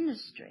Here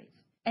Ministries,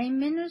 a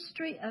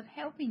ministry of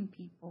helping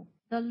people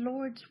the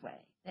Lord's way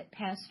that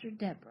Pastor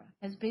Deborah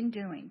has been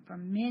doing for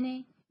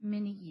many,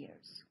 many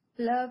years.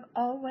 Love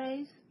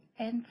always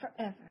and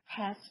forever,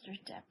 Pastor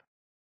Deborah.